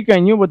with Zika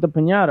and you with the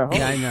pinata.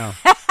 Yeah, I know.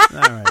 All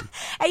right.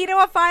 And you know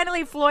what?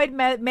 Finally, Floyd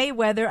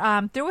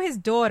Mayweather threw his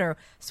daughter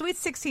Sweet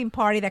 16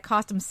 party that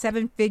cost him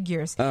 7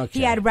 figures. Okay.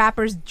 He had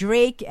rappers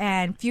Drake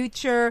and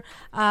Future.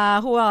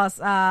 Who else?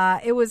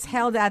 It was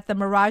held at the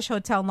Mirage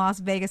Hotel in Las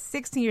Vegas.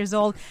 16 years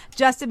old.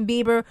 Justin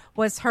Bieber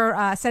was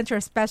sent her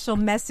a special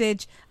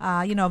message,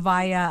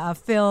 via a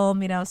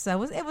film.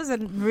 So it was a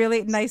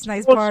really nice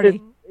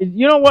party.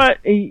 You know what?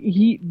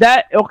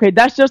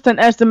 That's just an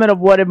estimate of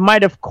what it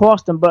might have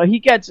cost him, but he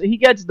gets the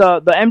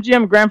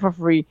MGM Grand for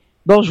free.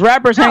 Those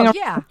rappers hang out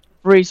for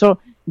free, so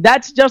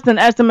that's just an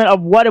estimate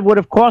of what it would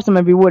have cost him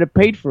if he would have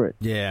paid for it.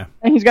 Yeah.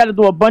 And he's got to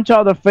do a bunch of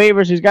other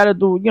favors. He's got to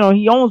do,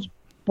 he owns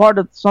part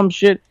of some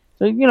shit.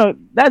 So,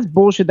 that's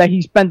bullshit that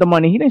he spent the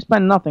money. He didn't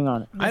spend nothing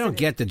on it. I don't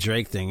get the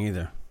Drake thing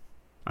either.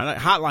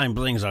 Hotline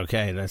Bling's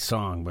okay, that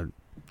song, but...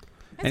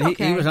 And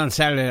he was on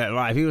Saturday Night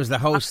Live. He was the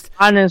host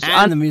and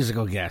the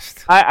musical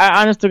guest.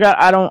 I honest to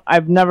God,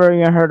 I've never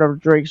even heard of a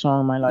Drake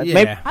song in my life. Yeah.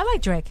 Maybe, I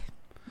like Drake.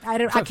 I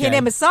okay. can't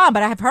name a song,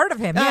 but I have heard of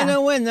him. I Yeah.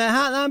 know when the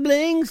hotline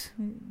blings.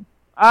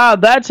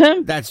 that's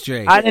him? That's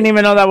Drake. I didn't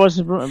even know that was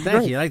Thank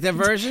Drake. you. You like that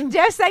version?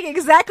 Just like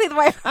exactly the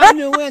way. I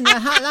know when the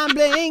hotline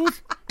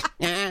blings.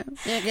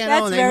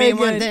 That's very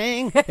one good.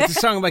 thing. It's a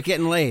song about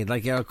getting laid,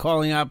 like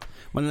calling up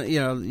when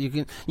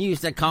you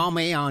used to call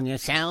me on your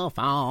cell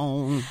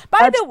phone.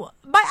 I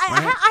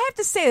have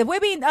to say,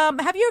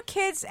 have your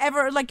kids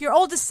ever, like your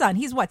oldest son?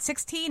 He's what,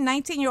 16,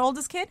 19? Your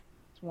oldest kid?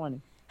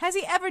 20. Has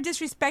he ever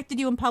disrespected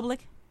you in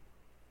public?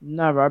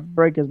 Never. I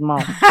break his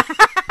mouth.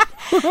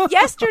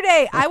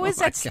 Yesterday, I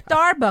was at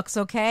Starbucks,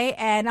 okay,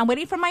 and I'm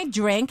waiting for my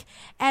drink,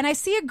 and I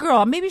see a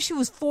girl. Maybe she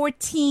was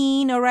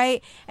 14, all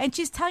right, and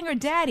she's telling her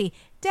daddy,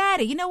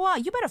 you know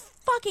what? You better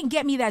fucking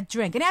get me that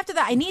drink. And after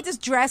that, I need this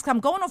dress because I'm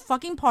going to a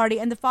fucking party.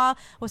 And the father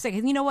was like,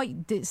 you know what?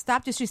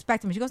 Stop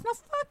disrespecting me. She goes, no,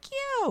 fuck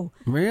you.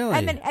 Really?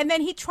 And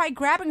then he tried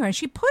grabbing her, and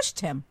she pushed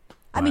him.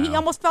 I mean, he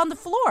almost fell on the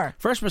floor.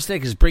 First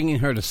mistake is bringing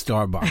her to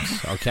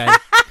Starbucks, okay?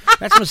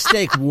 That's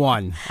mistake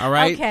one, all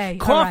right? Okay,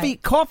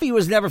 Coffee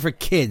was never for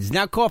kids.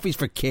 Now coffee's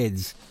for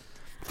kids.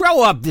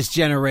 Grow up, this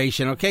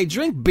generation, okay?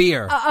 Drink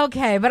beer.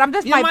 Okay, but I'm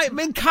just...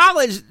 in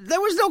college,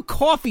 there was no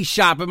coffee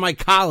shop in my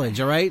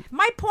college, all right?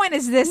 My point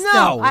is this,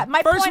 though.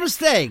 First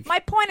mistake. My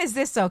point is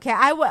this, okay?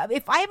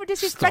 If I ever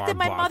disrespected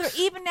my mother,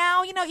 even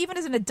now, even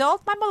as an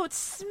adult, my mother would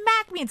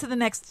smack me into the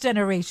next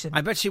generation.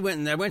 I bet she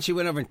went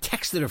over and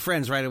texted her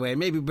friends right away,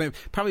 and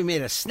probably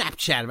made a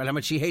Snapchat about how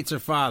much she hates her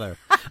father.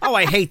 Oh,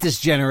 I hate this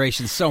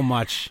generation so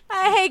much.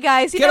 Hey,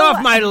 guys. Get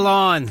off my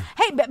lawn.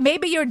 Hey, but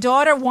maybe your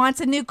daughter wants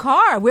a new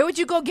car. Where would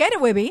you go get it,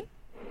 Wibby?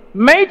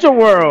 Major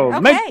World.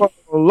 Okay. Major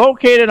World,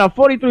 located on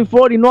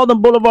 4340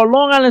 Northern Boulevard,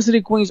 Long Island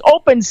City, Queens.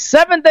 Open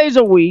 7 days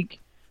a week.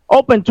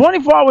 Open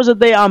 24 hours a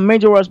day on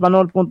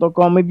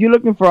MajorWorldEspanol.com. If you're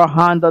looking for a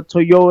Honda,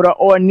 Toyota,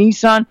 or a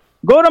Nissan,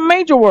 go to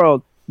Major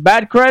World.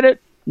 Bad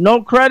credit,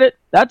 no credit,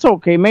 that's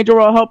okay. Major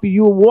World will help you.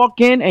 You will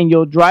walk in and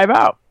you'll drive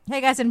out.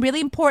 Hey, guys, and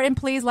really important,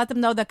 please let them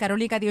know the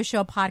Carolina Cadillo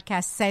Show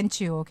podcast sent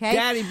you, okay?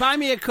 Daddy, buy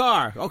me a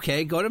car.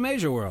 Okay, go to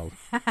Major World.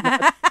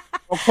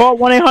 Or call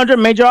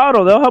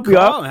 1-800-MAJOR-AUTO. They'll help you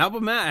out. Help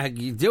them out.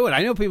 You do it.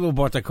 I know people who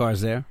bought their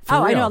cars there.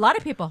 I know a lot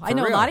of people. A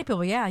lot of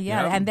people, yeah.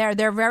 Yep. And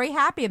they're very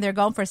happy, and they're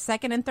going for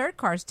second and third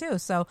cars, too.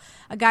 So,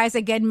 guys,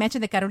 again,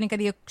 mention the Carolina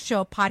Cadillo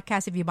Show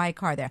podcast if you buy a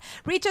car there.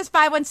 Reach us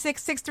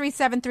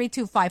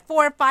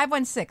 516-637-3254,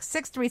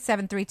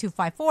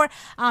 516-637-3254.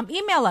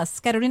 Email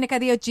us,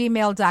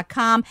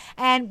 carolinacadillo@gmail.com.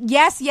 And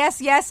yes,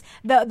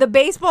 the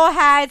baseball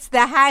hats,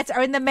 the hats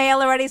are in the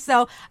mail already.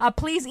 So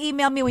please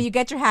email me when you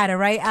get your hat, all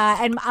right?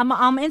 And I'm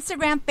on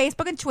Instagram,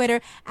 Facebook, and Twitter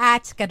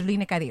at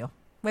Carolina Cadillo.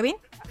 Webin?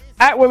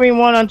 At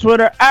Webin1 on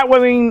Twitter, at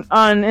Webin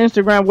on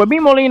Instagram,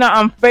 Webin Molina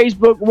on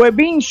Facebook,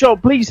 Webin Show.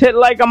 Please hit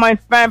like on my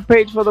fan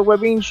page for the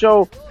Webin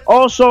Show.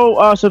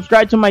 Also,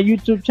 subscribe to my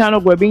YouTube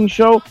channel, Webin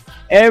Show.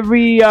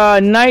 Every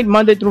night,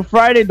 Monday through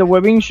Friday, the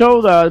Webin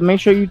Show. Make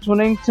sure you tune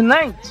in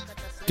tonight.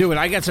 Do it.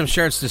 I got some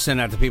shirts to send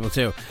out to people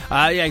too.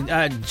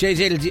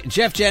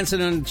 Jeff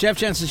Jensen on Jeff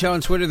Jensen Show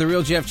on Twitter, The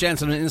Real Jeff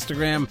Jensen on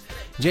Instagram,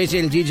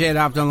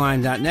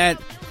 JJ@optonline.net.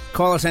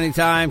 Call us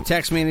anytime.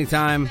 Text me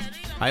anytime.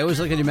 I always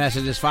look at your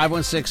messages.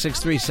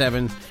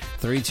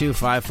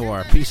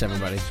 516-637-3254. Peace,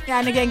 everybody. Yeah,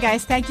 and again,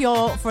 guys, thank you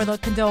all for the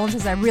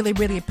condolences. I really,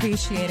 really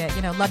appreciate it.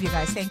 Love you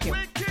guys. Thank you.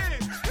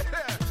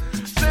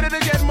 Say it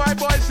again, my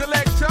boy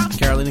selector.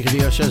 Carolina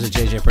Cadillo Shows at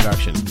JJ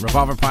Production.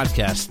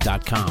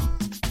 RevolverPodcast.com.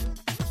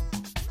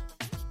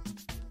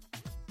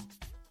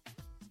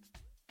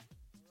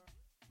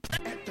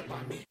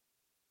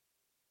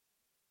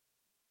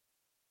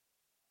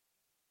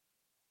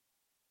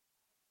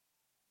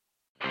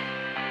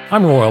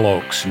 I'm Royal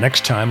Oakes.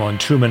 Next time on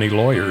Too Many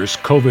Lawyers,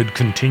 COVID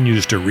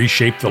continues to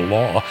reshape the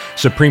law.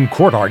 Supreme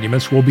Court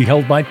arguments will be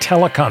held by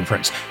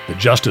teleconference. The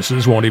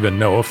justices won't even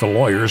know if the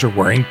lawyers are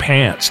wearing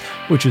pants,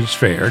 which is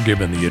fair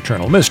given the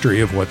eternal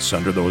mystery of what's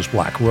under those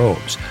black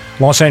robes.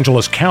 Los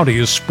Angeles County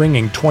is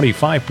springing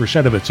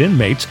 25% of its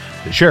inmates.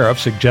 The sheriff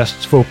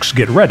suggests folks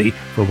get ready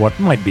for what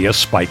might be a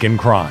spike in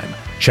crime.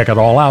 Check it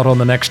all out on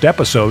the next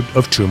episode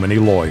of Too Many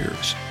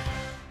Lawyers.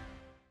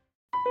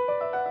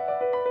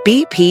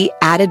 BP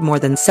added more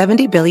than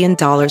 $70 billion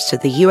to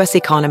the U.S.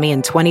 economy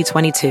in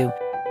 2022.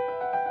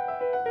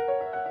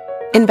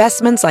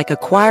 Investments like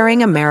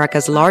acquiring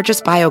America's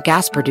largest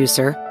biogas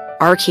producer,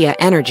 Archaea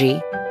Energy,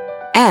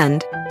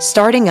 and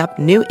starting up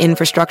new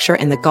infrastructure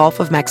in the Gulf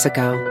of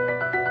Mexico.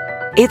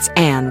 It's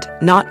and,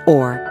 not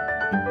or.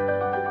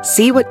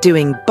 See what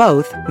doing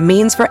both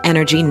means for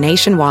energy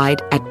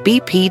nationwide at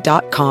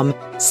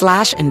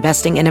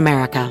bp.com/investing in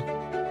America.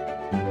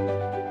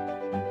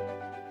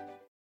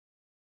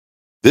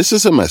 This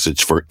is a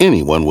message for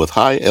anyone with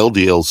high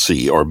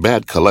LDL-C or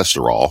bad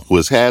cholesterol who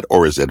has had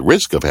or is at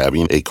risk of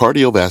having a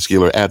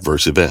cardiovascular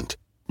adverse event.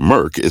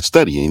 Merck is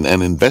studying an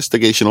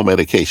investigational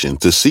medication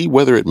to see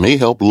whether it may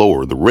help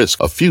lower the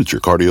risk of future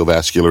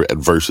cardiovascular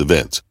adverse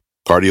events.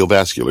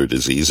 Cardiovascular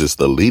disease is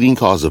the leading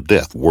cause of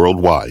death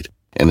worldwide,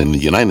 and in the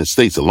United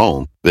States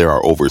alone, there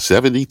are over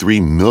 73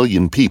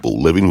 million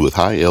people living with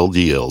high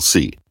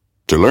LDL-C.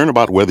 To learn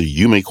about whether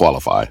you may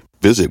qualify,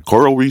 visit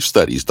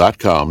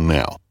CoralReefStudies.com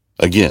now.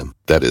 Again,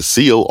 that is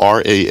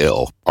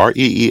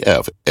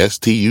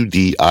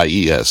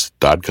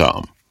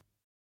CoralReefStudies.com.